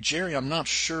 Jerry, I'm not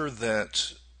sure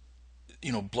that,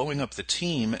 blowing up the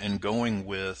team and going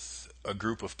with a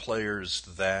group of players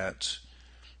that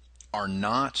are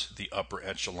not the upper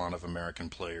echelon of American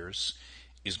players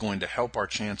is going to help our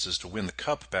chances to win the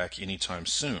Cup back anytime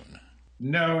soon.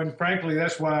 No, and frankly,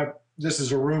 that's why this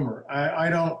is a rumor. I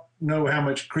don't know how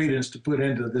much credence to put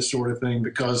into this sort of thing,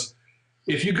 because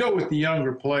if you go with the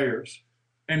younger players,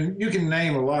 and you can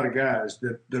name a lot of guys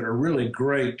that are really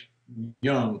great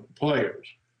young players,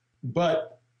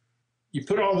 but you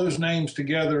put all those names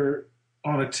together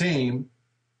on a team,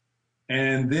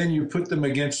 and then you put them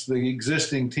against the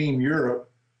existing Team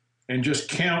Europe and just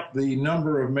count the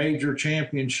number of major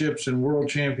championships and world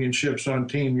championships on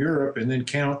Team Europe, and then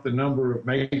count the number of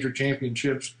major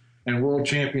championships and world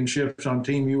championships on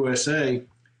Team USA,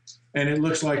 and it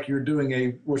looks like you're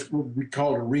doing what we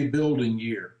call a rebuilding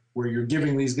year, where you're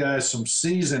giving these guys some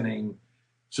seasoning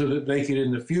so that they could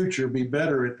in the future be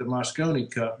better at the Mosconi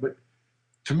Cup. But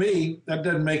to me, that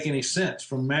doesn't make any sense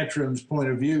from Matchroom's point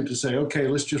of view to say, okay,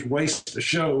 let's just waste the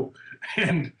show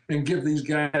and give these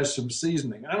guys some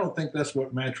seasoning. I don't think that's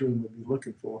what Matchroom would be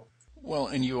looking for. Well,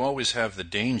 and you always have the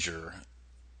danger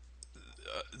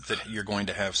that you're going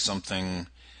to have something,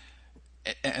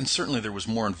 and certainly there was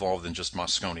more involved than just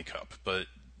Mosconi Cup, but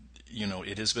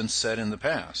it has been said in the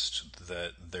past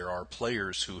that there are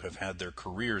players who have had their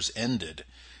careers ended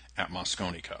at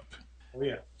Mosconi Cup. Oh,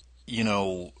 yeah.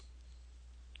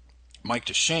 Mike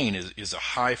Duchene is a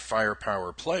high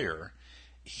firepower player.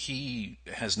 He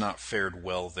has not fared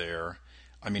well there.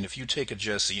 I mean, if you take a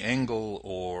Jesse Engel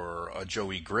or a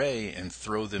Joey Gray and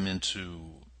throw them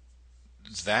into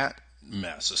that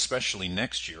mess, especially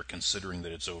next year, considering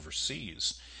that it's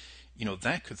overseas,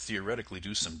 that could theoretically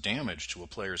do some damage to a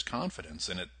player's confidence.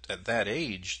 And at that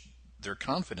age, their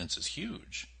confidence is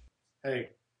huge. Hey,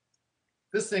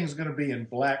 this thing's going to be in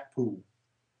Blackpool.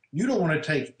 You don't want to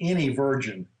take any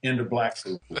virgin into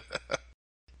Blackpool.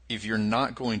 If you're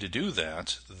not going to do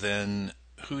that, then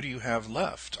who do you have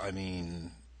left? I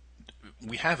mean,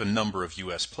 we have a number of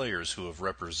U.S. players who have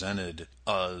represented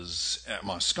us at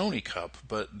Mosconi Cup,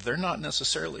 but they're not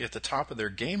necessarily at the top of their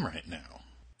game right now.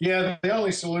 Yeah, the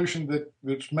only solution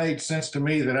that's made sense to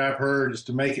me that I've heard is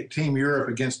to make it Team Europe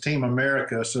against Team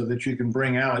America so that you can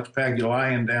bring Alex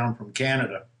Pagulayan down from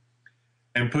Canada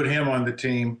and put him on the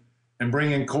team and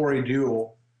bring in Corey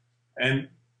Deuel and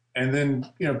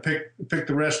then pick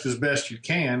the rest as best you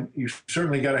can. You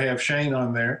certainly got to have Shane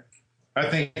on there. I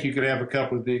think you could have a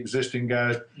couple of the existing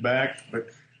guys back, but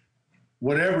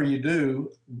whatever you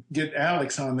do, get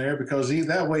Alex on there, because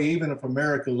that way, even if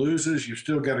America loses, you've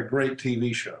still got a great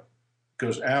TV show,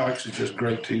 because Alex is just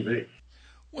great TV.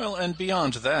 Well, and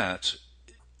beyond that,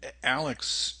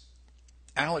 Alex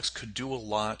could do a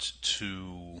lot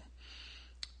to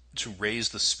raise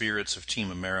the spirits of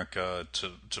Team America,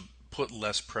 to put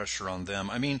less pressure on them.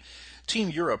 I mean, Team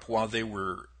Europe, while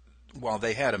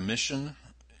they had a mission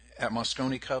at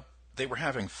Mosconi Cup, they were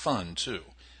having fun, too.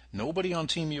 Nobody on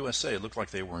Team USA looked like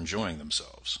they were enjoying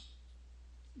themselves.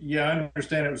 Yeah, I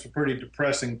understand it was a pretty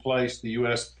depressing place, the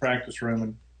U.S. practice room,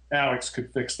 and Alex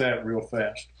could fix that real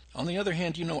fast. On the other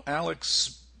hand,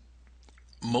 Alex,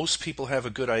 most people have a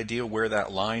good idea where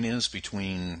that line is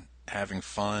between having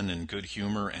fun and good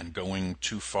humor and going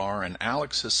too far, and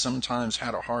Alex has sometimes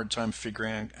had a hard time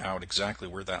figuring out exactly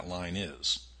where that line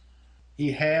is.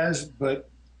 He has, but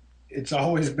it's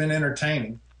always been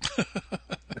entertaining.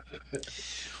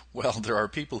 Well, there are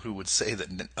people who would say that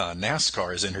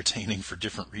NASCAR is entertaining for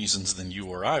different reasons than you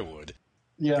or I would.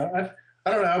 Yeah,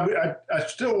 I don't know. I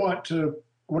still want to,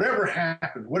 whatever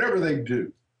happens, whatever they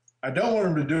do, I don't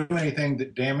want them to do anything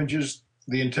that damages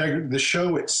the integrity, the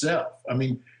show itself. I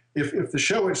mean, if the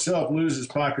show itself loses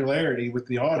popularity with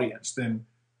the audience, then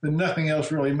nothing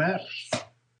else really matters.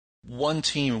 One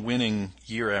team winning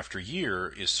year after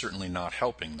year is certainly not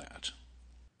helping that.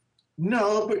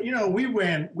 No, but we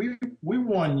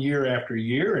won year after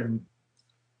year, and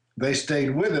they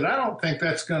stayed with it. I don't think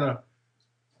that's going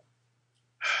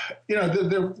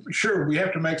to, sure, we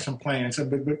have to make some plans,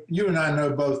 but you and I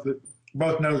know both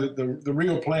know that the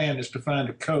real plan is to find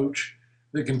a coach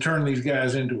that can turn these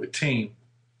guys into a team.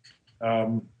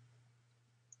 And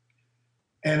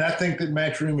I think that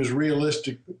Matchroom is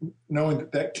realistic, knowing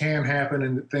that can happen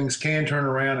and that things can turn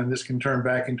around and this can turn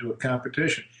back into a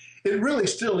competition. It really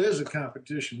still is a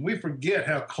competition. We forget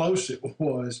how close it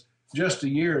was just a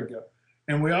year ago.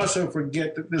 And we also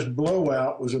forget that this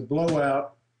blowout was a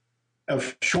blowout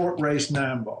of short race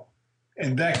 9-ball.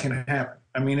 And that can happen.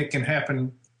 I mean, it can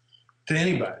happen to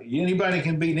anybody. Anybody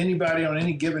can beat anybody on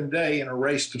any given day in a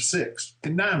race to 6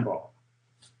 in 9-ball.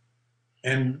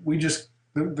 And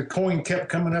the coin kept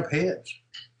coming up heads.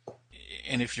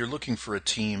 And if you're looking for a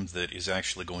team that is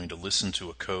actually going to listen to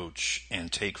a coach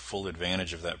and take full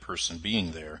advantage of that person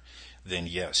being there, then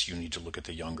yes, you need to look at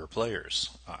the younger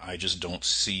players. I just don't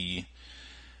see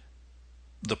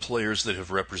the players that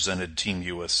have represented Team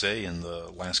USA in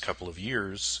the last couple of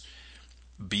years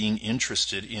being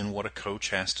interested in what a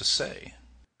coach has to say.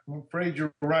 I'm afraid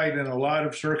you're right in a lot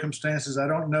of circumstances. I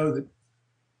don't know that,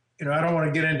 I don't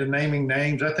want to get into naming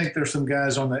names. I think there's some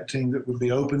guys on that team that would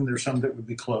be open. There's some that would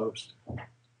be closed.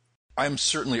 I'm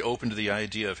certainly open to the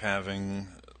idea of having,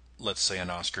 let's say,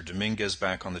 an Oscar Dominguez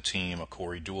back on the team, a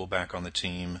Corey Deuel back on the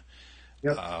team.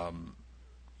 Yep.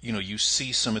 You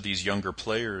see some of these younger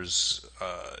players,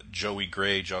 Joey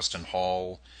Gray, Justin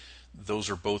Hall. Those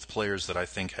are both players that I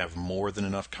think have more than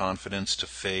enough confidence to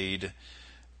fade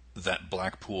that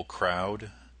Blackpool crowd.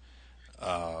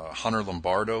 Hunter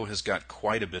Lombardo has got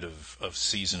quite a bit of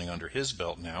seasoning under his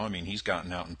belt now. I mean, he's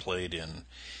gotten out and played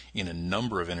in a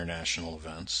number of international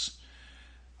events.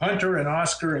 Hunter and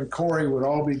Oscar and Corey would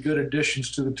all be good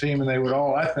additions to the team, and they would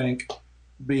all, I think,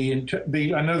 be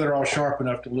I know they're all sharp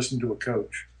enough to listen to a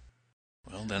coach.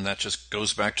 Well, then that just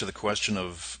goes back to the question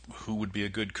of who would be a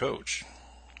good coach.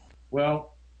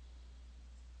 Well,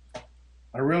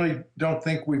 I really don't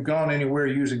think we've gone anywhere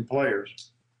using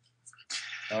players.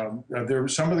 Some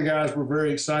of the guys were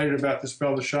very excited about this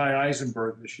fellow Shai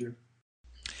Eisenberg this year.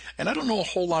 And I don't know a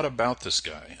whole lot about this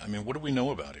guy. I mean, what do we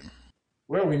know about him?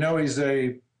 Well, we know he's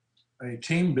a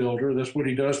team builder. That's what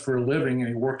he does for a living,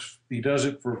 and he does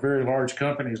it for very large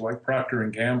companies like Procter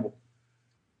 & Gamble.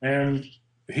 And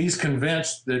he's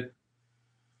convinced that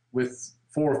with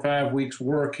 4 or 5 weeks'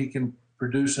 work, he can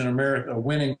produce a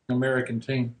winning American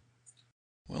team.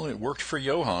 Well, it worked for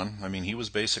Johan. I mean, he was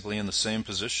basically in the same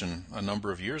position a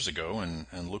number of years ago,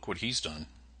 and look what he's done.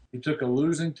 He took a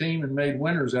losing team and made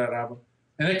winners out of them.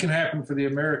 And it can happen for the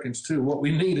Americans, too. What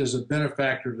we need is a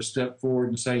benefactor to step forward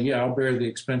and say, yeah, I'll bear the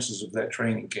expenses of that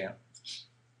training camp.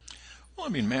 Well, I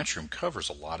mean, Matchroom covers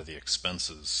a lot of the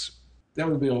expenses. That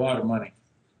would be a lot of money.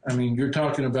 I mean, you're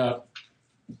talking about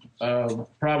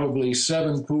probably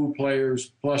 7 pool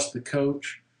players plus the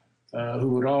coach who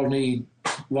would all need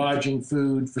lodging,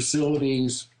 food,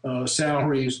 facilities,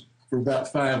 salaries for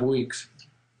about 5 weeks.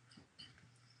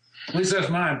 At least that's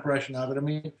my impression of it. I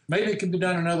mean, maybe it could be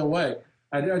done another way.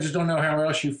 I just don't know how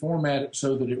else you format it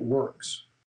so that it works.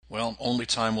 Well, only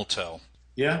time will tell.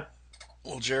 Yeah?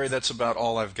 Well, Jerry, that's about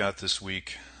all I've got this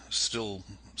week. Still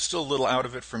a little out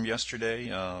of it from yesterday.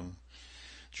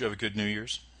 Did you have a good New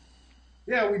Year's?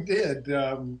 Yeah, we did.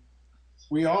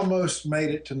 We almost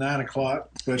made it to 9 o'clock,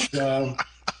 but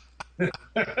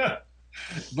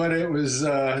but it was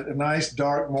a nice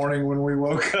dark morning when we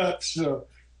woke up, so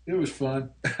it was fun.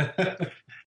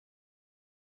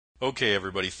 Okay,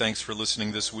 everybody, thanks for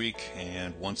listening this week,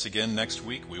 and once again next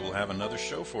week we will have another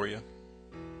show for you.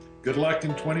 Good luck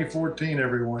in 2014,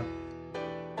 everyone.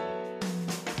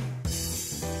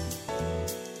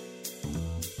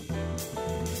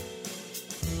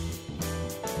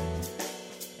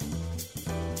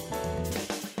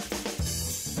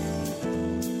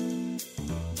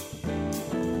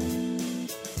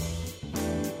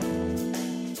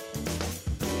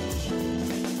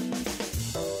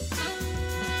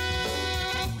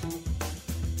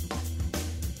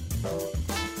 Hello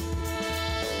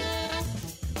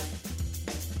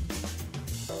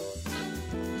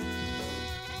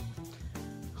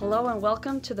and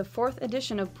welcome to the 4th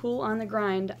edition of Pool on the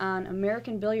Grind on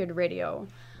American Billiard Radio.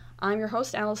 I'm your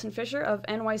host, Allison Fisher of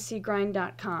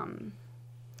nycgrind.com.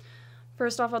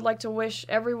 First off, I'd like to wish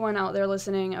everyone out there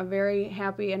listening a very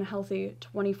happy and healthy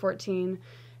 2014,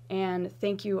 and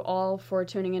thank you all for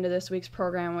tuning into this week's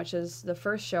program, which is the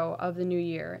first show of the new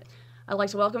year. I'd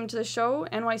like to welcome to the show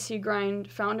NYC Grind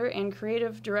founder and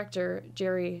creative director,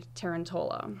 Jerry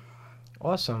Tarantola.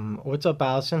 Awesome. What's up,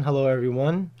 Allison? Hello,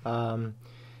 everyone.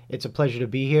 It's a pleasure to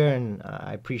be here, and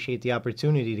I appreciate the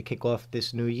opportunity to kick off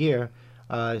this new year,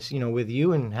 with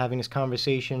you and having this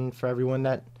conversation for everyone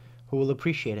who will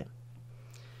appreciate it.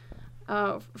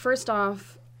 First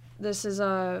off, this is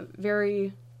a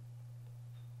very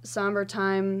somber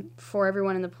time for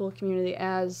everyone in the pool community,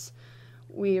 as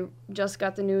we just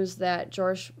got the news that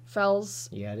George Fells,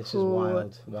 is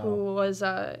wild. Wow. Who was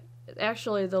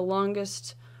actually the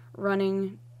longest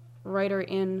running writer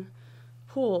in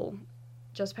pool,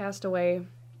 just passed away.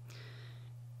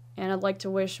 And I'd like to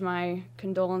wish my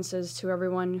condolences to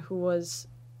everyone who was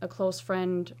a close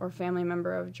friend or family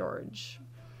member of George.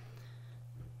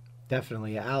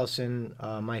 Definitely. Allison,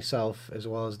 myself, as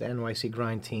well as the NYC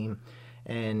Grind team.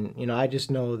 And, I just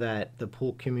know that the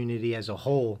pool community as a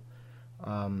whole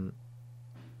they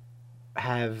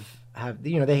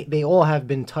all have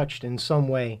been touched in some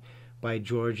way by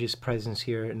George's presence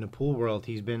here in the pool world.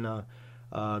 He's been a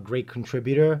great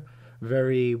contributor,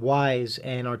 very wise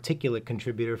and articulate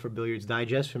contributor for Billiards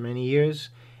Digest for many years,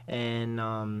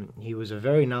 and he was a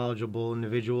very knowledgeable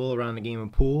individual around the game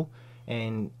of pool,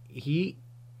 and he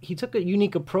took a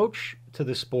unique approach to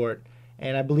the sport,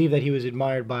 and I believe that he was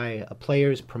admired by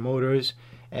players, promoters,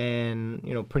 and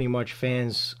pretty much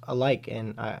fans alike.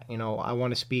 And I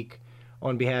want to speak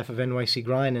on behalf of NYC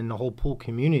Grind and the whole pool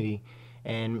community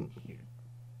and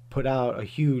put out a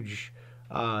huge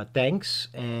thanks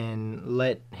and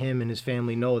let him and his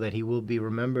family know that he will be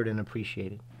remembered and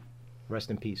appreciated. Rest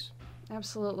in peace.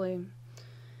 Absolutely.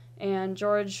 And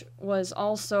George was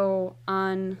also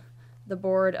on the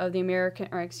board of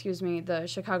the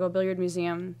Chicago Billiard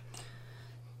Museum.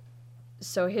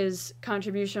 So his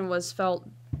contribution was felt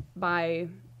by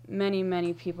many,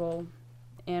 many people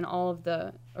in all of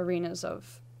the arenas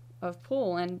of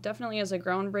pool, and definitely as a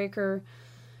groundbreaker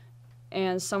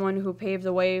and someone who paved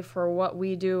the way for what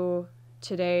we do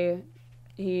today,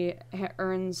 he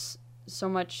earns so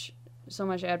much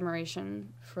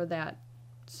admiration for that.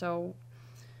 So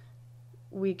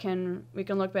we can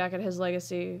look back at his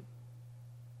legacy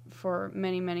for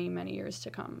many, many, many years to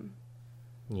come.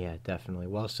 Yeah, definitely.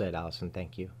 Well said, Allison.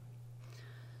 Thank you.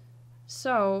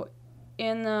 So,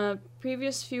 in the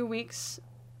previous few weeks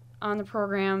on the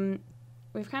program,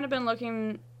 we've kind of been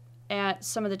looking at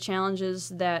some of the challenges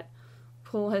that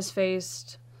pool has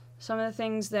faced, some of the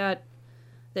things that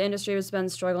the industry has been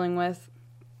struggling with.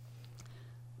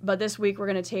 But this week we're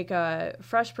going to take a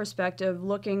fresh perspective,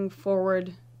 looking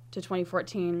forward to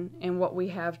 2014 and what we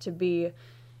have to be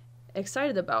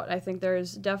excited about. I think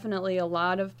there's definitely a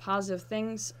lot of positive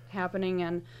things happening,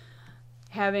 and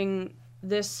having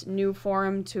this new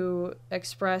forum to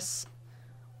express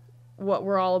what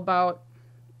we're all about,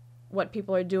 what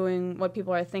people are doing, what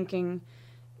people are thinking,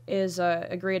 is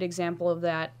a great example of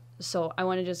that. So I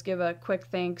want to just give a quick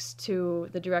thanks to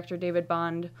the director, David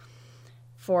Bond,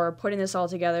 for putting this all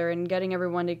together and getting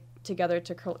everyone together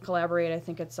to collaborate. I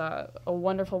think it's a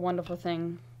wonderful, wonderful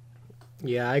thing.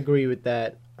 Yeah, I agree with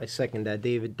that. I second that.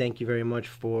 David, thank you very much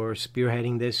for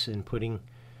spearheading this and putting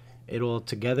it all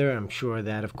together. I'm sure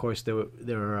that, of course,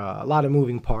 there are a lot of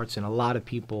moving parts and a lot of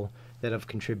people that have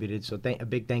contributed. So a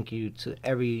big thank you to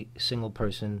every single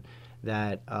person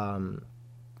that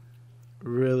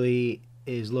really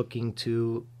is looking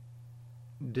to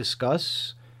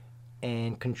discuss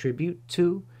and contribute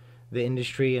to the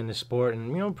industry and the sport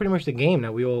and, pretty much the game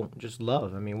that we all just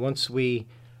love. I mean, once we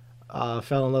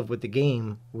fell in love with the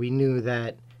game, we knew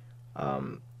that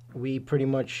we pretty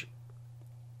much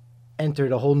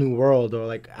entered a whole new world, or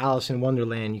like Alice in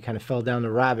Wonderland, you kind of fell down the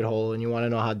rabbit hole and you want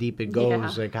to know how deep it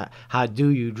goes. Yeah. Like, how do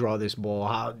you draw this ball?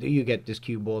 How do you get this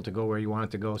cue ball to go where you want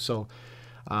it to go? So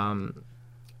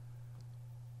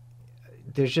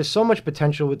there's just so much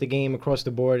potential with the game across the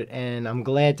board, and I'm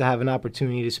glad to have an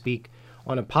opportunity to speak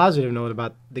on a positive note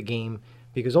about the game,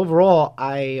 because overall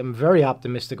I am very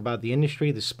optimistic about the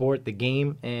industry, the sport, the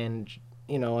game, and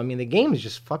the game is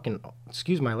just fucking,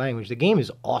 excuse my language, the game is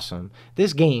awesome.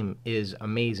 This game is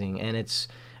amazing, and it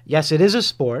is a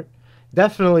sport.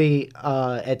 Definitely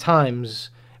at times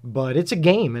But it's a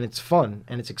game, and it's fun,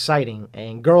 and it's exciting,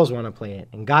 and girls want to play it,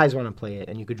 and guys want to play it,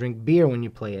 and you could drink beer when you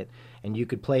play it, and you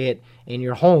could play it in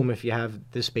your home if you have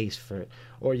the space for it,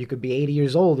 or you could be 80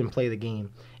 years old and play the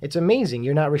game. It's amazing.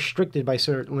 You're not restricted by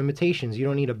certain limitations. You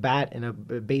don't need a bat and a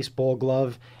baseball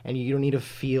glove, and you don't need a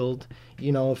field.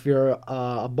 You know, if you're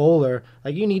a bowler,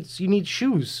 like you need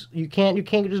shoes. You can't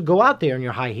just go out there in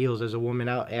your high heels as a woman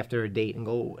out after a date and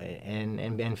go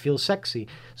and feel sexy.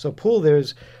 So pool,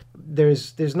 there's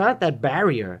not that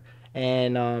barrier,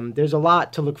 and there's a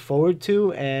lot to look forward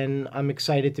to, and I'm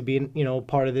excited to be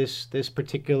part of this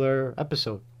particular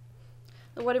episode.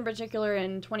 What in particular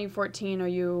in 2014 are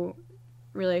you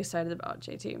really excited about,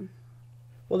 JT?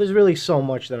 Well, there's really so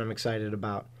much that I'm excited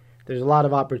about. There's a lot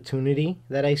of opportunity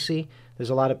that I see. There's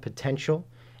a lot of potential,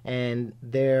 and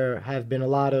there have been a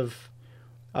lot of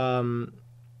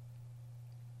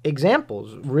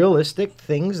examples, realistic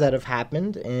things that have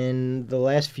happened in the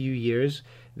last few years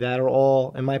that are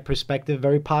all, in my perspective,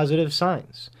 very positive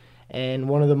signs. And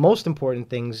one of the most important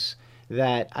things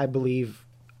that I believe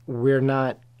we're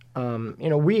not,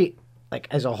 we, like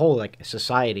as a whole, like a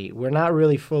society, we're not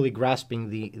really fully grasping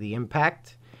the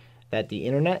impact that the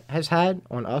internet has had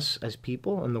on us as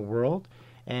people in the world,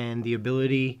 and the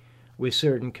ability with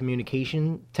certain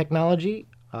communication technology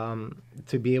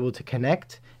to be able to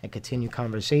connect and continue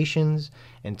conversations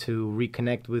and to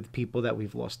reconnect with people that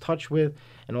we've lost touch with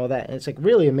and all that. And it's like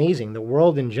really amazing. The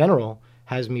world in general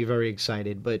has me very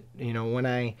excited. But, when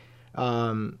I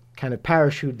kind of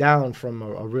parachute down from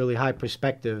a really high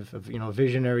perspective of,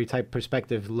 visionary type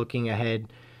perspective, looking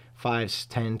ahead 5,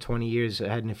 10, 20 years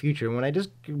ahead in the future, when I just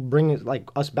bring it like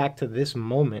us back to this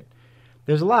moment,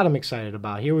 there's a lot I'm excited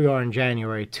about. Here we are in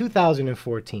January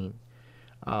 2014.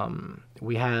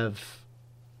 We have,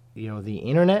 the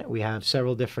internet. We have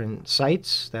several different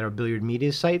sites that are billiard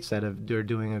media sites they're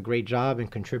doing a great job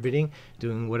and contributing,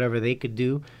 doing whatever they could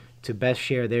do to best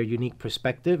share their unique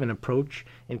perspective and approach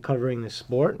in covering the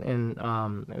sport. And,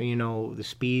 the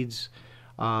speeds,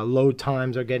 load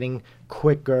times are getting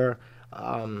quicker.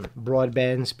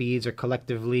 Broadband speeds are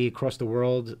collectively across the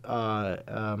world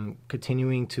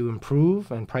continuing to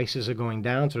improve, and prices are going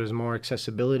down, so there's more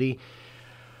accessibility.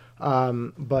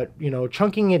 But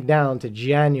chunking it down to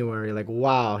January, like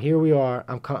wow, here we are.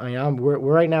 We're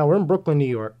right now we're in Brooklyn, New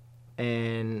York,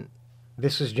 and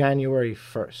this is January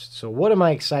 1st. So what am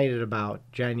I excited about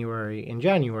in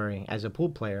January as a pool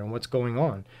player, and what's going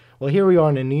on? Well, here we are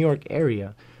in the New York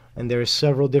area, and there are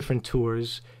several different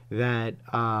tours that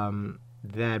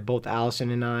both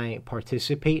Allison and I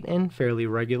participate in fairly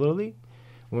regularly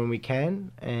when we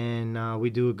can, and we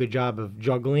do a good job of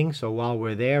juggling. So while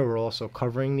we're there, we're also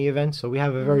covering the event. So we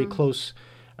have a very close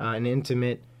and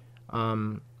intimate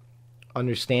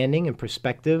understanding and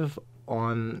perspective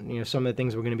on some of the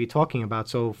things we're going to be talking about.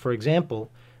 So, for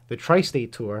example, the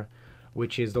Tri-State Tour,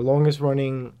 which is the longest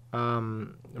running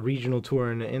regional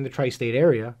tour in the Tri-State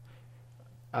area,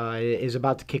 is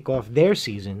about to kick off their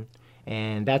season,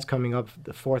 and that's coming up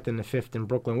the 4th and the 5th in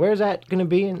Brooklyn. Where is that going to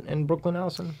be in Brooklyn,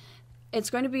 Allison? It's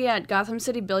going to be at Gotham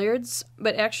City Billiards,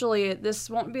 but actually this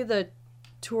won't be the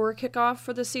tour kickoff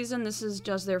for the season. This is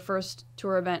just their first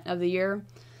tour event of the year.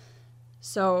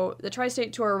 So the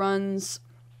Tri-State Tour runs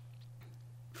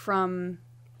from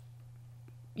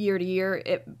year to year.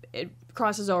 It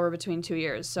crosses over between 2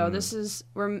 years. So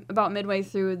we're about midway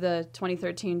through the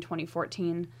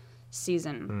 2013-2014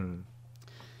 season.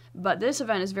 But this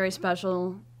event is very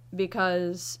special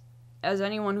because, as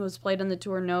anyone who has played on the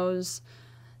tour knows,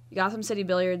 Gotham City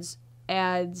Billiards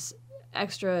adds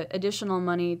extra additional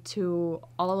money to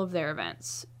all of their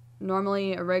events.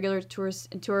 Normally, a regular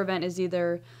tour event is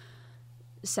either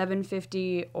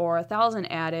 $750 or $1,000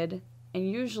 added, and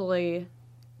usually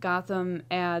Gotham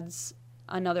adds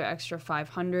another extra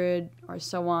 $500 or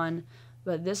so on.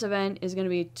 But this event is going to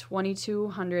be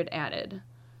 $2,200 added.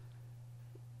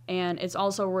 And it's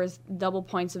also worth double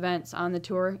points events on the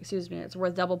tour. It's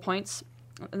worth double points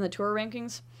in the tour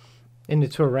rankings. In the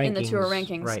tour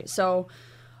rankings. Right. So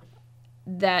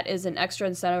that is an extra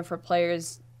incentive for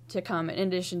players to come in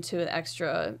addition to the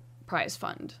extra prize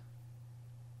fund.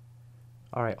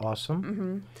 All right, awesome.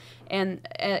 Mm-hmm. And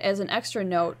as an extra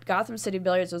note, Gotham City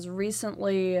Billiards was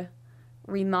recently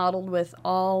remodeled with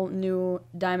all new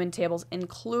diamond tables,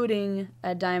 including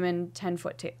a diamond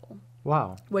 10-foot table.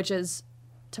 Wow. Which is,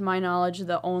 to my knowledge,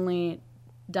 the only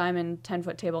diamond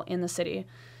 10-foot table in the city.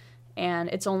 And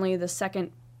it's only the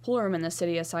second pool room in the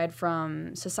city, aside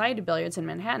from Society Billiards in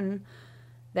Manhattan,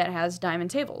 that has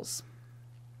diamond tables.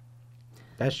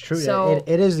 That's true. So,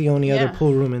 it is the only other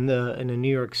pool room in the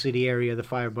New York City area, the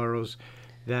 5 boroughs,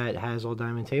 that has all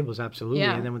diamond tables. Absolutely.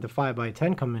 Yeah. And then with the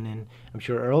 5x10 coming in, I'm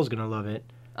sure Earl's gonna love it.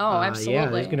 Oh, Yeah,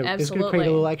 absolutely. it's gonna Absolutely. create a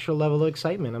little extra level of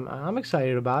excitement. I'm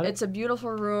excited about it. It's a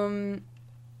beautiful room,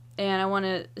 and I want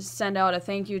to send out a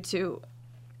thank you to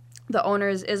the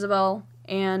owners, Isabel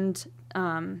and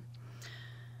Buckley.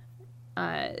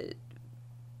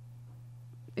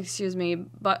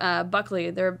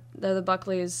 They're the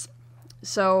Buckleys.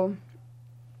 So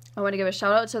I want to give a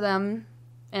shout out to them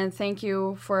and thank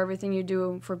you for everything you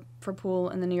do for pool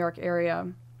in the New York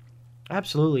area.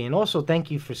 Absolutely, and also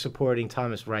thank you for supporting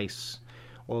Thomas Rice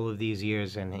all of these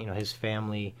years, and his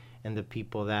family and the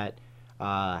people that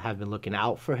have been looking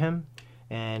out for him.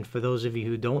 And for those of you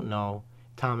who don't know,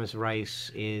 Thomas Rice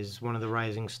is one of the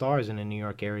rising stars in the New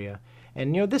York area.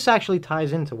 And this actually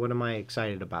ties into what am I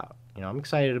excited about? I'm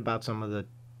excited about some of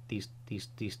these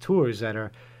tours that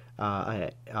are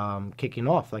kicking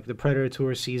off, like the Predator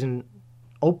Tour season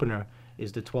opener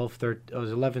is the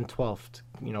 11th,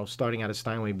 12th, starting out at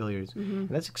Steinway Billiards. And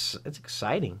that's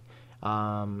exciting.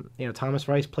 Thomas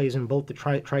Rice plays in both the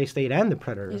Tri-State and the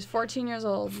Predator. He's 14 years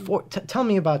old. Tell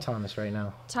me about Thomas right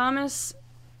now. Thomas,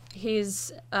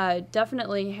 he's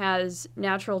definitely has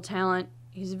natural talent.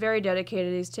 He's very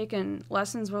dedicated. He's taken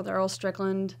lessons with Earl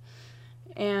Strickland,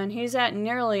 and he's at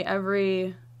nearly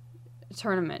every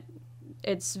tournament.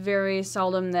 It's very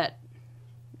seldom that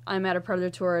I'm at a Predator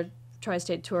Tour,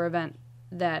 Tri-State Tour event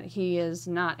that he is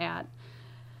not at.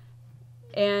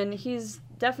 And he's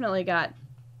definitely got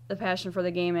the passion for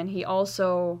the game, and he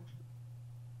also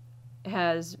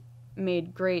has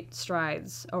made great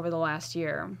strides over the last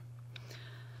year.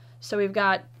 So we've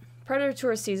got Predator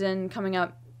Tour season coming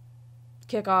up,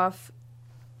 kickoff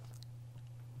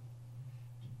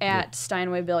at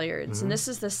Steinway Billiards. And this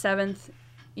is the 7th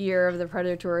year of the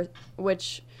Predator Tour,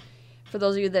 which, for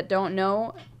those of you that don't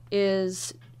know,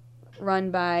 is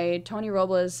run by Tony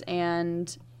Robles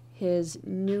and his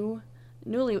newlyweds,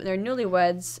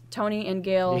 Tony and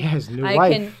Gail. Yeah, his new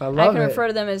wife. I love can it. refer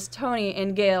to them as Tony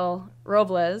and Gail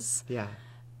Robles. Yeah.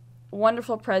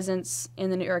 Wonderful presence in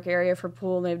the New York area for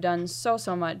pool. They've done so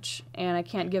much, and I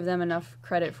can't give them enough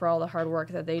credit for all the hard work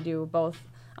that they do, both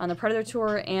on the Predator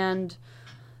Tour and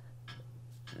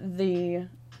the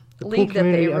league that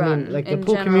they run. The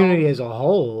pool community as a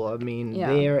whole.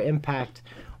 Their impact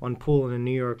on pool in the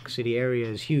New York City area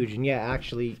is huge. And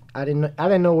actually, I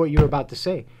didn't know what you were about to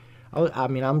say.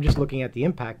 I'm just looking at the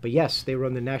impact. But yes, they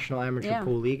run the National Amateur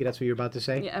Pool League. That's what you're about to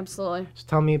say. Yeah, absolutely. So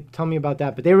tell me about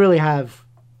that. But they really have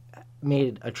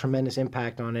made a tremendous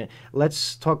impact on it.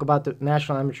 Let's talk about the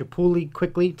National Amateur Pool League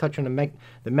quickly. Touch on the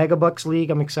Megabucks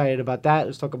League. I'm excited about that.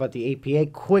 Let's talk about the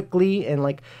APA quickly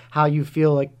and how you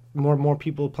feel like more and more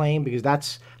people are playing, because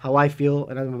that's how I feel,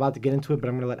 and I'm about to get into it, but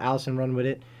I'm going to let Allison run with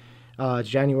it. It's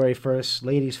January 1st,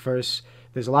 ladies first.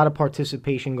 There's a lot of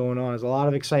participation going on. There's a lot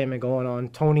of excitement going on.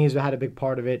 Tony has had a big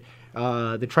part of it.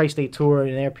 The Tri-State Tour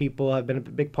and their people have been a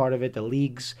big part of it. The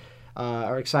leagues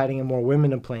are exciting, and more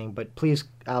women are playing. But please,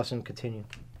 Allison, continue.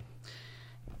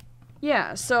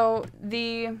 Yeah, so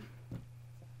the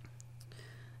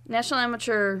National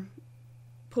Amateur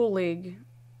Pool League,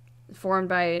 formed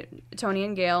by Tony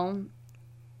and Gail,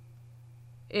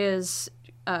 is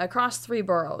across 3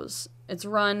 boroughs. It's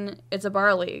a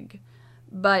bar league,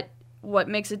 but what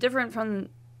makes it different from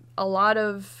a lot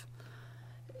of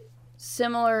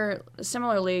similar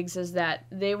leagues is that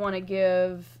they want to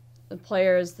give the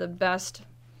players the best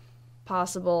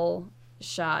possible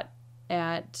shot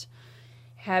at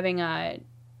having a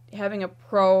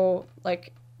pro,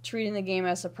 treating the game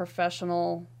as a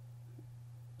professional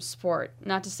sport.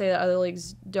 Not to say that other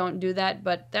leagues don't do that,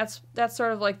 but that's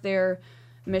sort of their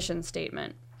mission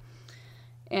statement.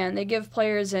 And they give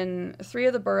players in 3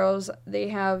 of the boroughs. They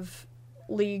have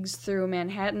leagues through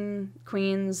Manhattan,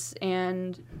 Queens,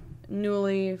 and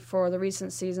newly for the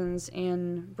recent seasons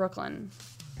in Brooklyn.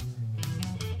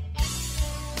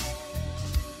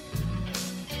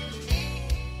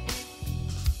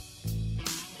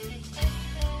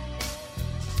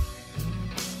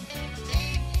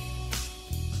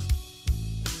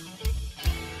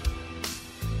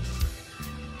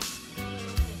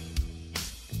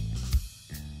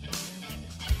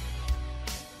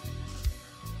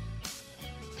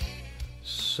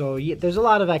 So there's a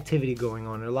lot of activity going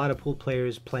on. There are a lot of pool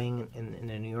players playing in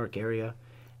the New York area,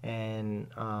 and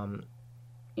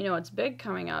what's big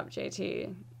coming up,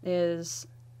 JT, is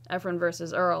Efren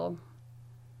versus Earl.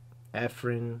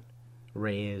 Efren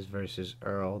Reyes versus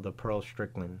Earl, the Pearl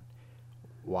Strickland.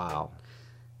 Wow.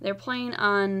 They're playing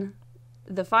on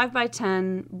the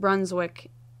 5x10 Brunswick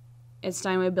at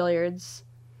Steinway Billiards.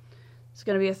 It's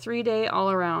going to be a 3-day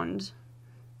all-around,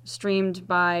 streamed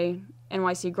by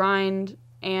NYC Grind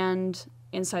and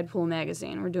Inside Pool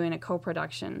Magazine. We're doing a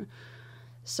co-production.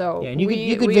 So Yeah, and you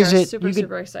we could are visit.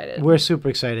 super excited. We're super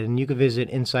excited, and you could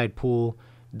visit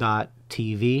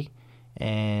InsidePool.tv,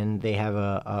 and they have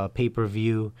a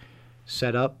pay-per-view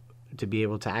set up to be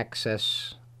able to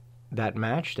access that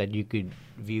match that you could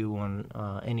view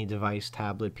on any device,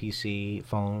 tablet, PC,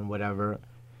 phone, whatever.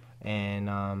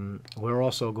 And we're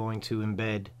also going to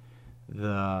embed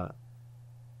the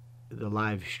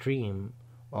live stream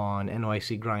on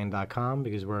nycgrind.com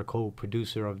because we're a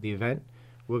co-producer of the event.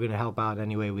 We're going to help out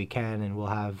any way we can, and we'll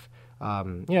have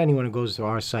anyone who goes to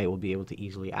our site will be able to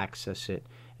easily access it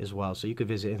as well. So you could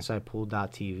visit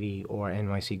insidepool.tv or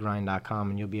nycgrind.com,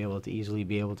 and you'll be able to easily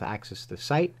access the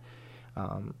site.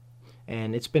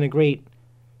 And it's been a great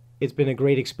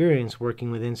experience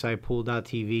working with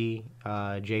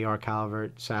InsidePool.tv, J.R.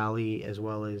 Calvert, Sally, as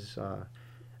well as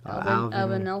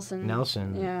Alvin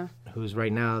Nelson. Yeah. Who's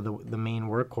right now the main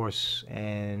workhorse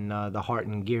and the heart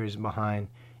and gears behind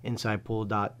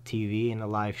InsidePool.tv and the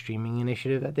live streaming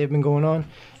initiative that they've been going on.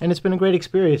 And it's been a great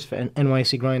experience for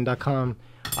NYCGrind.com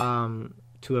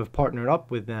to have partnered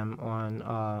up with them on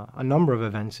a number of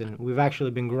events. And we've actually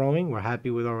been growing. We're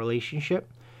happy with our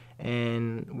relationship.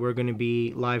 And we're going to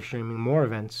be live streaming more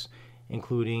events,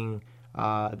 including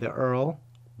the Earl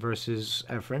versus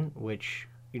Efren, which,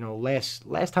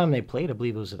 last time they played, I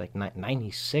believe it was like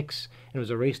 96. And it was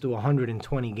a race to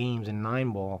 120 games in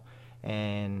 9-ball.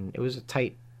 And it was a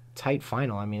tight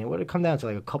final. I mean, it would have come down to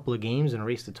like a couple of games and a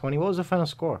race to 20. What was the final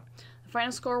score? The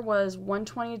final score was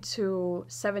 120 to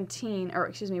 17, or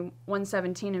excuse me,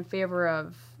 117 in favor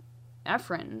of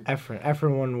Efren.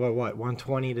 Efren won what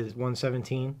 120 to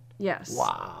 117? Yes.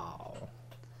 Wow.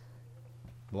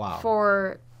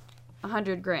 For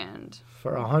 $100,000.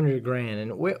 For $100,000.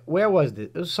 And where was this?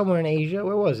 It was somewhere in Asia.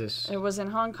 Where was this? It was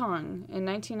in Hong Kong in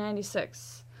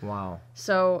 1996. Wow.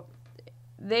 So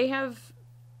they have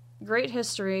great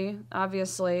history,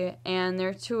 obviously, and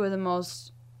they're two of the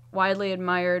most widely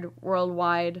admired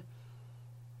worldwide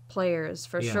players,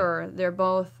 for sure. They're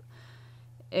both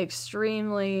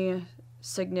extremely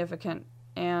significant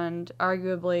and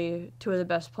arguably two of the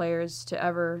best players to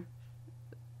ever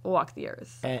walk the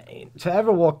earth. And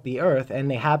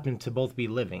they happen to both be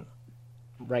living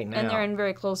right now. And they're in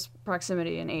very close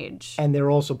proximity in age. And they're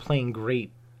also playing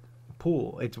great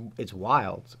pool. It's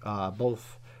wild.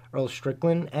 Both Earl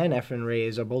Strickland and Efren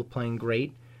Reyes are both playing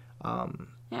great.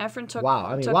 Efren took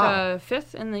a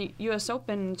fifth in the U.S.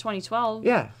 Open in 2012.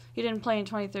 Yeah. He didn't play in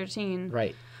 2013.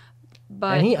 Right.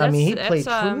 But he played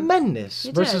tremendous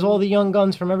versus all the young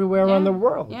guns from everywhere around the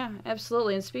world. Yeah,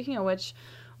 absolutely. And speaking of which,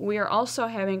 we are also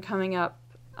having coming up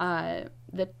the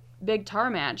big tar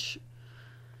match.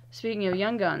 Speaking of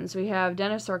young guns, we have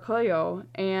Dennis Arcoyo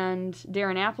and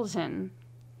Darren Appleton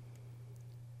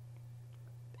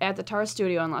at the Tar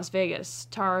Studio in Las Vegas,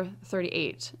 Tar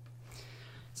 38.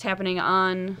 It's happening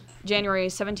on January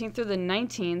 17th through the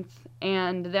 19th,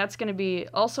 and that's going to be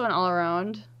also an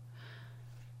all-around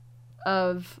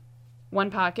of 1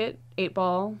 pocket,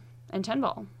 8-ball, and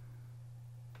 10-ball.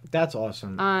 That's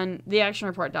awesome. On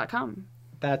theactionreport.com.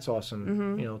 That's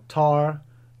awesome. Mm-hmm. Tar,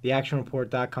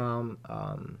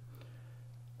 theactionreport.com.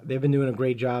 They've been doing a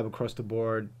great job across the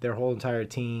board. Their whole entire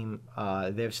team,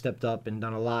 they've stepped up and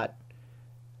done a lot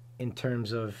in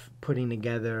terms of putting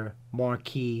together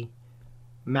marquee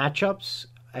matchups,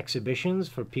 exhibitions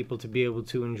for people to be able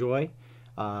to enjoy.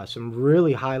 Some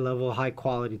really high-level,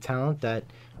 high-quality talent that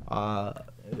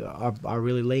are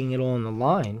really laying it all on the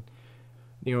line.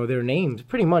 Their names,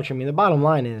 pretty much. I mean, the bottom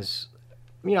line is,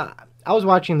 I was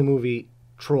watching the movie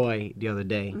Troy the other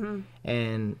day,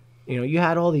 and, you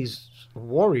had all these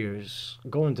warriors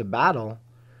going to battle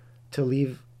to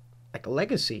leave, like, a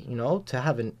legacy, to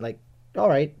have, all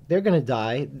right, they're going to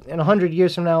die. In 100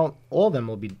 years from now, all of them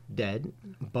will be dead.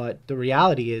 But the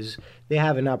reality is they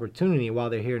have an opportunity while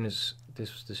they're here in this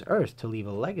earth to leave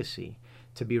a legacy,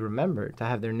 to be remembered, to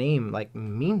have their name,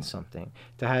 mean something,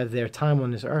 to have their time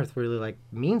on this earth really,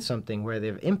 mean something where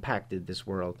they've impacted this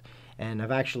world and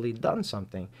have actually done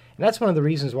something. And that's one of the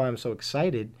reasons why I'm so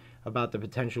excited about the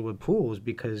potential with pools,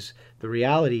 because the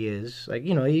reality is,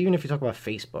 even if you talk about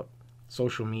Facebook,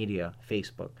 social media,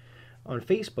 Facebook, on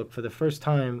Facebook, for the first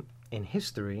time in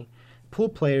history, pool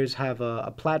players have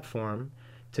a platform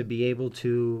to be able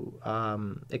to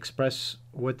express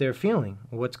what they're feeling,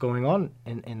 what's going on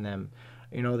in them.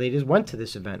 They just went to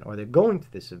this event or they're going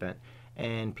to this event,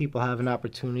 and people have an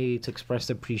opportunity to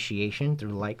express appreciation through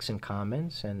likes and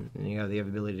comments, and they have the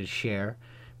ability to share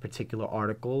particular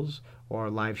articles or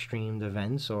live streamed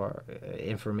events or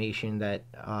information that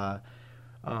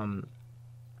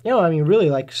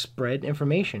really spread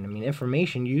information. I mean,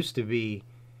 information used to be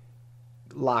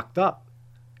locked up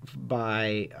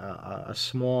by a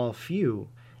small few.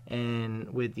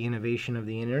 And with the innovation of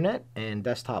the internet and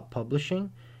desktop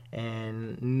publishing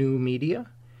and new media,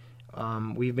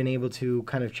 we've been able to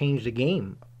kind of change the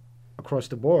game across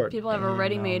the board. People have a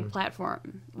ready-made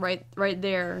platform right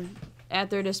there at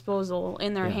their disposal,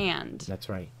 in their hand. That's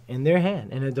right, in their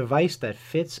hand, and a device that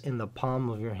fits in the palm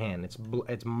of your hand.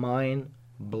 It's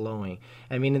mind-blowing.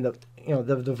 I mean,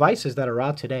 the devices that are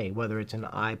out today, whether it's an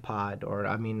iPod or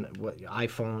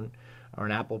iPhone or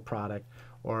an Apple product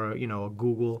or a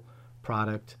Google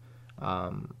product,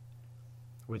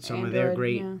 with some Android, of their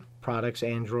great products,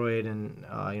 Android, and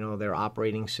their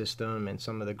operating system, and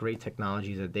some of the great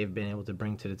technologies that they've been able to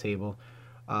bring to the table,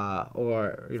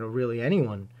 or really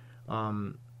anyone.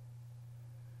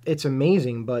 It's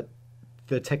amazing, but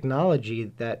the technology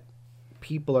that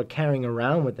people are carrying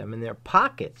around with them in their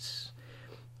pockets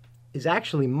is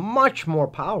actually much more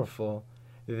powerful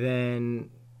than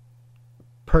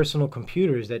personal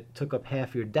computers that took up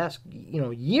half your desk,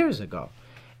 years ago.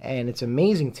 And it's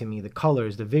amazing to me, the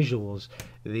colors, the visuals,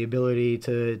 the ability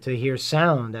to hear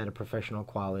sound at a professional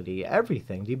quality,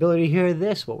 everything. The ability to hear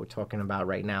this, what we're talking about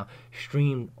right now,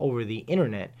 streamed over the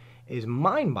internet, is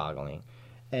mind-boggling.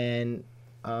 And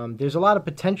there's a lot of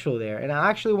potential there. And I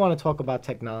actually want to talk about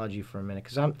technology for a minute,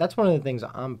 because that's one of the things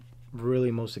I'm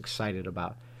really most excited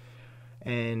about.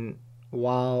 And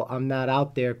while I'm not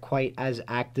out there quite as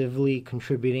actively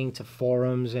contributing to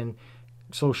forums and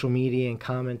social media and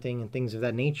commenting and things of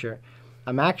that nature,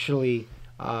 I'm actually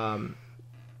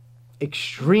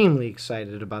extremely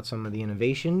excited about some of the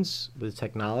innovations with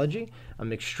technology.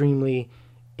 I'm extremely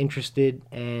interested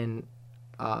and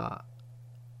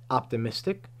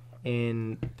optimistic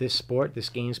in this sport, this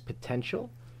game's potential,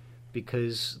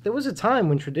 because there was a time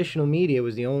when traditional media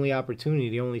was the only opportunity,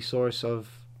 the only source of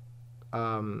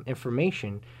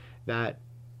information that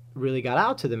really got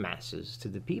out to the masses, to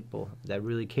the people that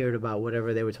really cared about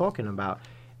whatever they were talking about.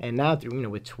 And now,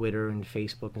 with Twitter and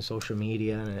Facebook and social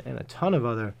media and a ton of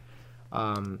other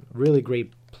really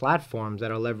great platforms that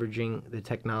are leveraging the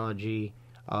technology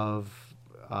of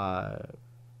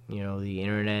the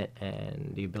internet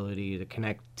and the ability to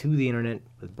connect to the internet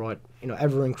with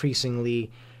ever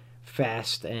increasingly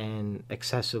fast and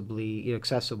accessible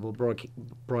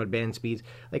broadband speeds.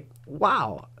 Like,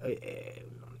 wow,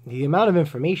 the amount of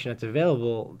information that's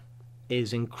available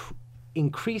is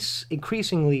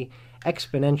increasingly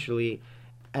exponentially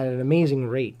at an amazing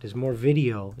rate. There's more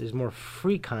video, there's more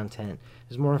free content,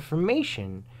 there's more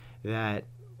information that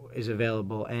is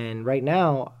available. And right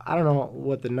now, I don't know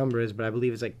what the number is, but I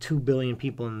believe it's like 2 billion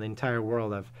people in the entire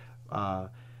world have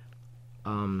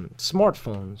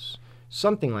smartphones,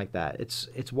 something like that.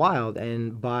 It's wild.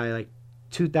 And by like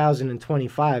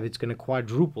 2025, it's going to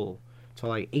quadruple to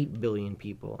like 8 billion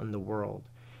people in the world.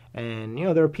 And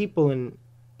there are people in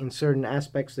certain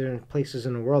aspects, there are places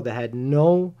in the world that had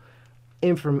no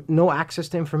access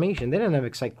to information. They didn't have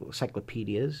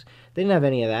encyclopedias. They didn't have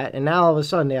any of that. And now all of a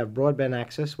sudden they have broadband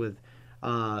access with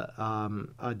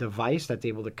a device that's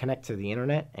able to connect to the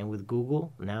internet. And with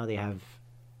Google, now they have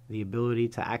the ability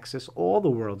to access all the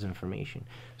world's information.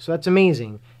 So that's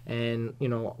amazing. And,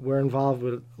 we're involved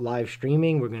with live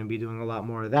streaming. We're going to be doing a lot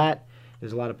more of that.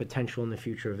 There's a lot of potential in the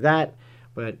future of that.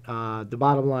 But the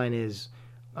bottom line is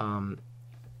the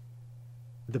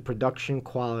production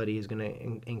quality is going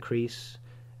to increase.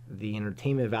 The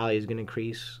entertainment value is going to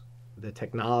increase. The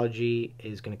technology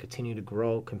is going to continue to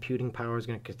grow. Computing power is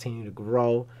going to continue to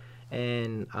grow.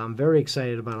 And I'm very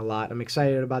excited about a lot. I'm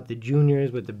excited about the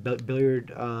juniors with the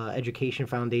Billiard Education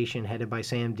Foundation headed by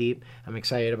Sam Deep. I'm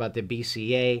excited about the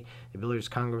BCA, the Billiards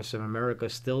Congress of America,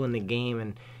 still in the game,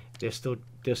 and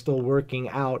they're still working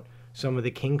out some of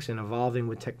the kinks and evolving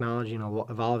with technology and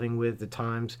evolving with the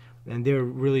times. And they're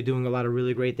really doing a lot of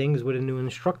really great things with a new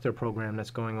instructor program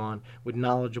that's going on with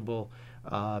knowledgeable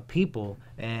people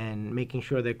and making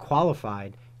sure they're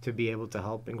qualified to be able to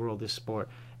help and grow this sport.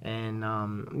 And,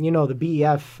 the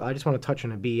BEF, I just want to touch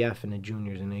on the BEF and the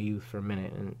juniors and the youth for a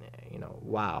minute. And,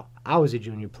 wow, I was a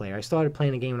junior player. I started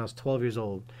playing the game when I was 12 years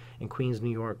old in Queens, New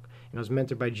York. And I was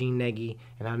mentored by Gene Nagy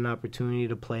and had an opportunity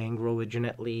to play and grow with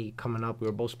Jeanette Lee coming up. We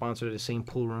were both sponsored at the same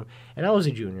pool room. And I was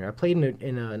a junior. I played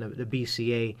in the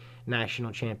BCA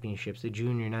National Championships, the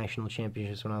Junior National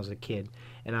Championships when I was a kid.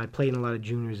 And I played in a lot of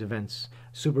juniors events.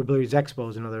 Super Billiards Expo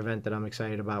is another event that I'm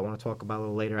excited about. I want to talk about a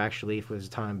little later, actually, if there's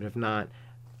time. But if not,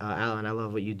 Alan, I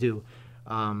love what you do.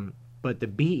 But the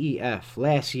BEF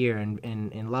last year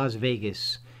in Las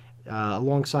Vegas,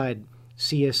 alongside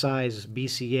CSI's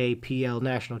BCA PL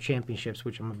National Championships,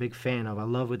 which I'm a big fan of. I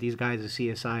love what these guys at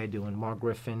CSI are doing. Mark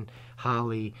Griffin,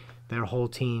 Holly, their whole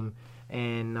team.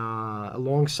 And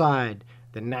alongside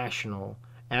the national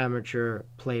amateur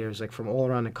players like from all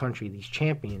around the country, these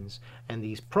champions and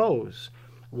these pros,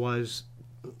 was,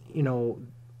 you know,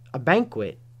 a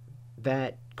banquet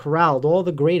that corralled all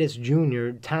the greatest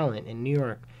junior talent in New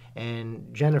York.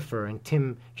 And Jennifer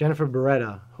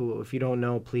Beretta, who, if you don't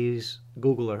know, please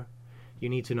Google her. You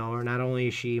need to know her. Not only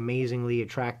is she amazingly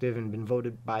attractive and been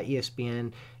voted by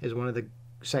ESPN as one of the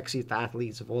sexiest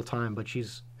athletes of all time, but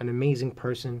she's an amazing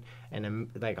person and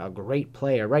a great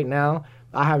player. Right now,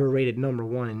 I have her rated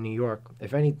 #1 in New York.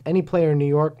 If any player in New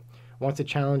York wants to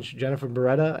challenge Jennifer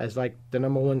Beretta as like the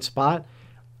 #1 spot,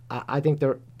 I think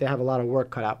they have a lot of work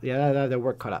cut out. Yeah, they have their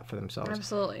work cut out for themselves.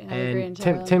 Absolutely, I and agree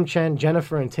entirely. Tim Chen,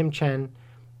 Jennifer and Tim Chen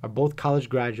are both college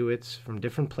graduates from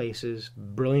different places,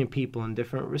 brilliant people in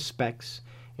different respects.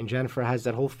 And Jennifer has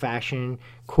that whole fashion,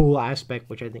 cool aspect,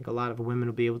 which I think a lot of women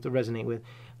will be able to resonate with.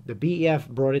 The BEF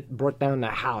brought down the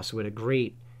house with a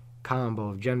great combo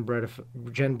of Jen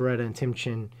Beretta and Tim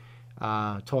Chen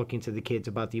talking to the kids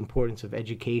about the importance of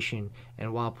education,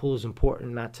 and while pool is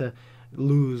important, not to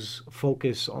lose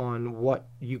focus on what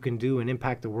you can do and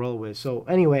impact the world with. So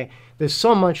anyway, there's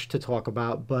so much to talk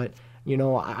about, but you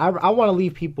know, I want to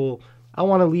leave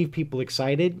people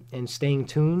excited and staying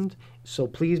tuned. So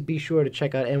please be sure to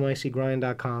check out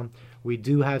nycgrind.com. We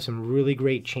do have some really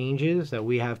great changes that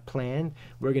we have planned.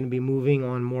 We're going to be moving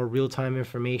on more real-time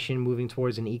information, moving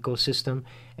towards an ecosystem,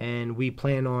 and we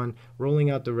plan on rolling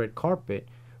out the red carpet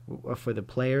for the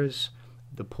players,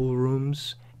 the pool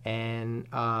rooms, and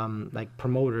like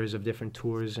promoters of different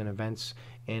tours and events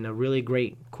in a really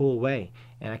great, cool way.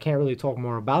 And I can't really talk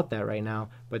more about that right now,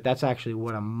 but that's actually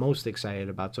what I'm most excited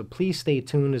about. So please stay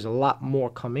tuned. There's a lot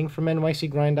more coming from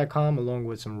nycgrind.com, along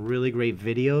with some really great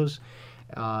videos.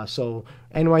 So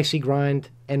NYC Grind,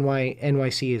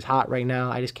 NYC is hot right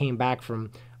now. I just came back from,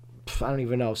 I don't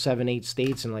even know, 7-8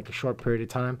 states in like a short period of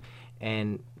time.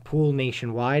 And pool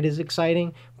nationwide is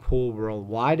exciting. Pool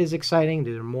worldwide is exciting.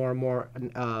 There are more and more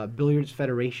billiards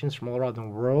federations from all around the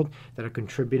world that are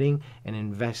contributing and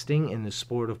investing in the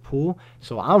sport of pool.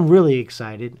 So I'm really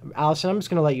excited. Allison, I'm just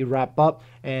going to let you wrap up.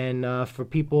 And for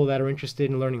people that are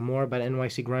interested in learning more about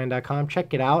nycgrind.com,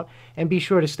 check it out. And be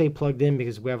sure to stay plugged in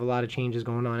because we have a lot of changes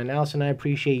going on. And Allison, I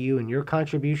appreciate you and your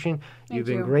contribution. You've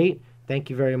been great. Thank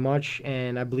you very much,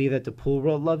 and I believe that the pool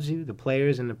world loves you, the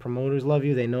players and the promoters love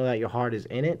you. They know that your heart is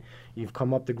in it. You've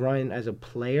come up the grind as a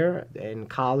player in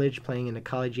college, playing in the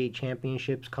College 8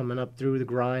 championships, coming up through the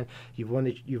grind. You've won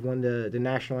the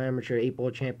National Amateur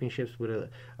 8-Ball Championships with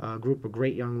a group of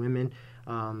great young women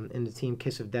in the team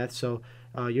Kiss of Death. So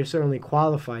you're certainly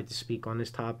qualified to speak on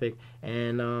this topic,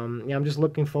 and I'm just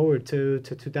looking forward to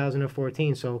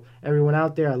 2014. So everyone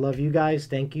out there, I love you guys.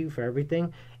 Thank you for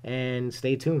everything, and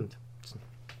stay tuned.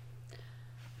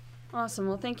 Awesome.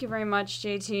 Well, thank you very much,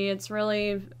 JT. It's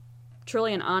really,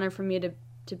 truly an honor for me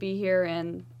to be here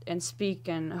and speak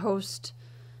and host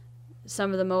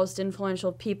some of the most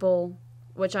influential people,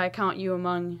 which I count you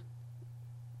among,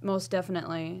 most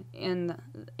definitely, in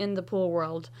the pool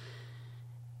world.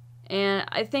 And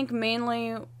I think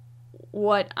mainly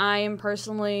what I am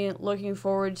personally looking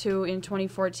forward to in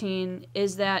 2014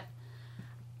 is that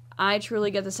I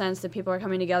truly get the sense that people are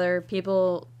coming together.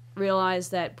 People realize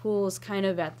that pool is kind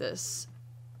of at this,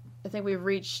 I think we've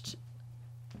reached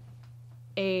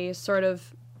a sort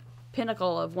of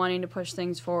pinnacle of wanting to push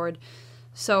things forward.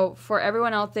 So for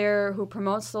everyone out there who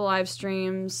promotes the live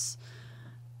streams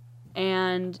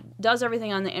and does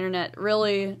everything on the internet,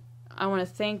 really, I want to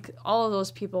thank all of those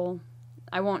people.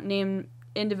 I won't name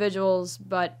individuals,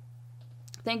 but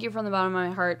thank you from the bottom of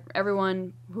my heart.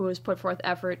 Everyone who has put forth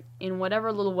effort in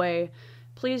whatever little way,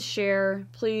 please share,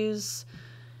 please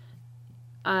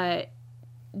if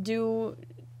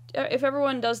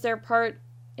everyone does their part,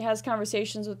 has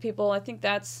conversations with people, I think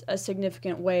that's a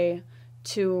significant way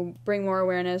to bring more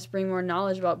awareness, bring more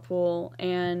knowledge about pool,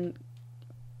 and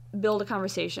build a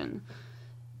conversation.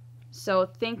 So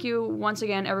thank you once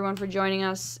again, everyone, for joining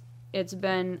us. It's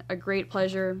been a great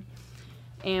pleasure,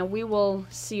 and we will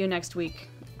see you next week.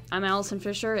 I'm Allison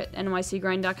Fisher at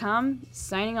nycgrind.com,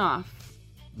 signing off.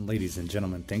 Ladies and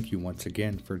gentlemen, thank you once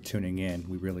again for tuning in.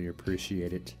 We really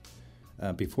appreciate it.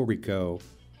 Before we go,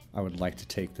 I would like to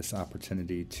take this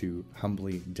opportunity to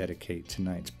humbly dedicate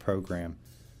tonight's program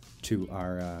to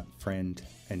our friend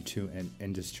and to an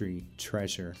industry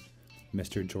treasure,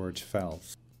 Mr. George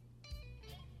Fells.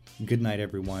 Good night,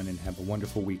 everyone, and have a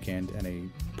wonderful weekend and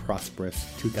a prosperous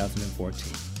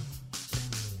 2014.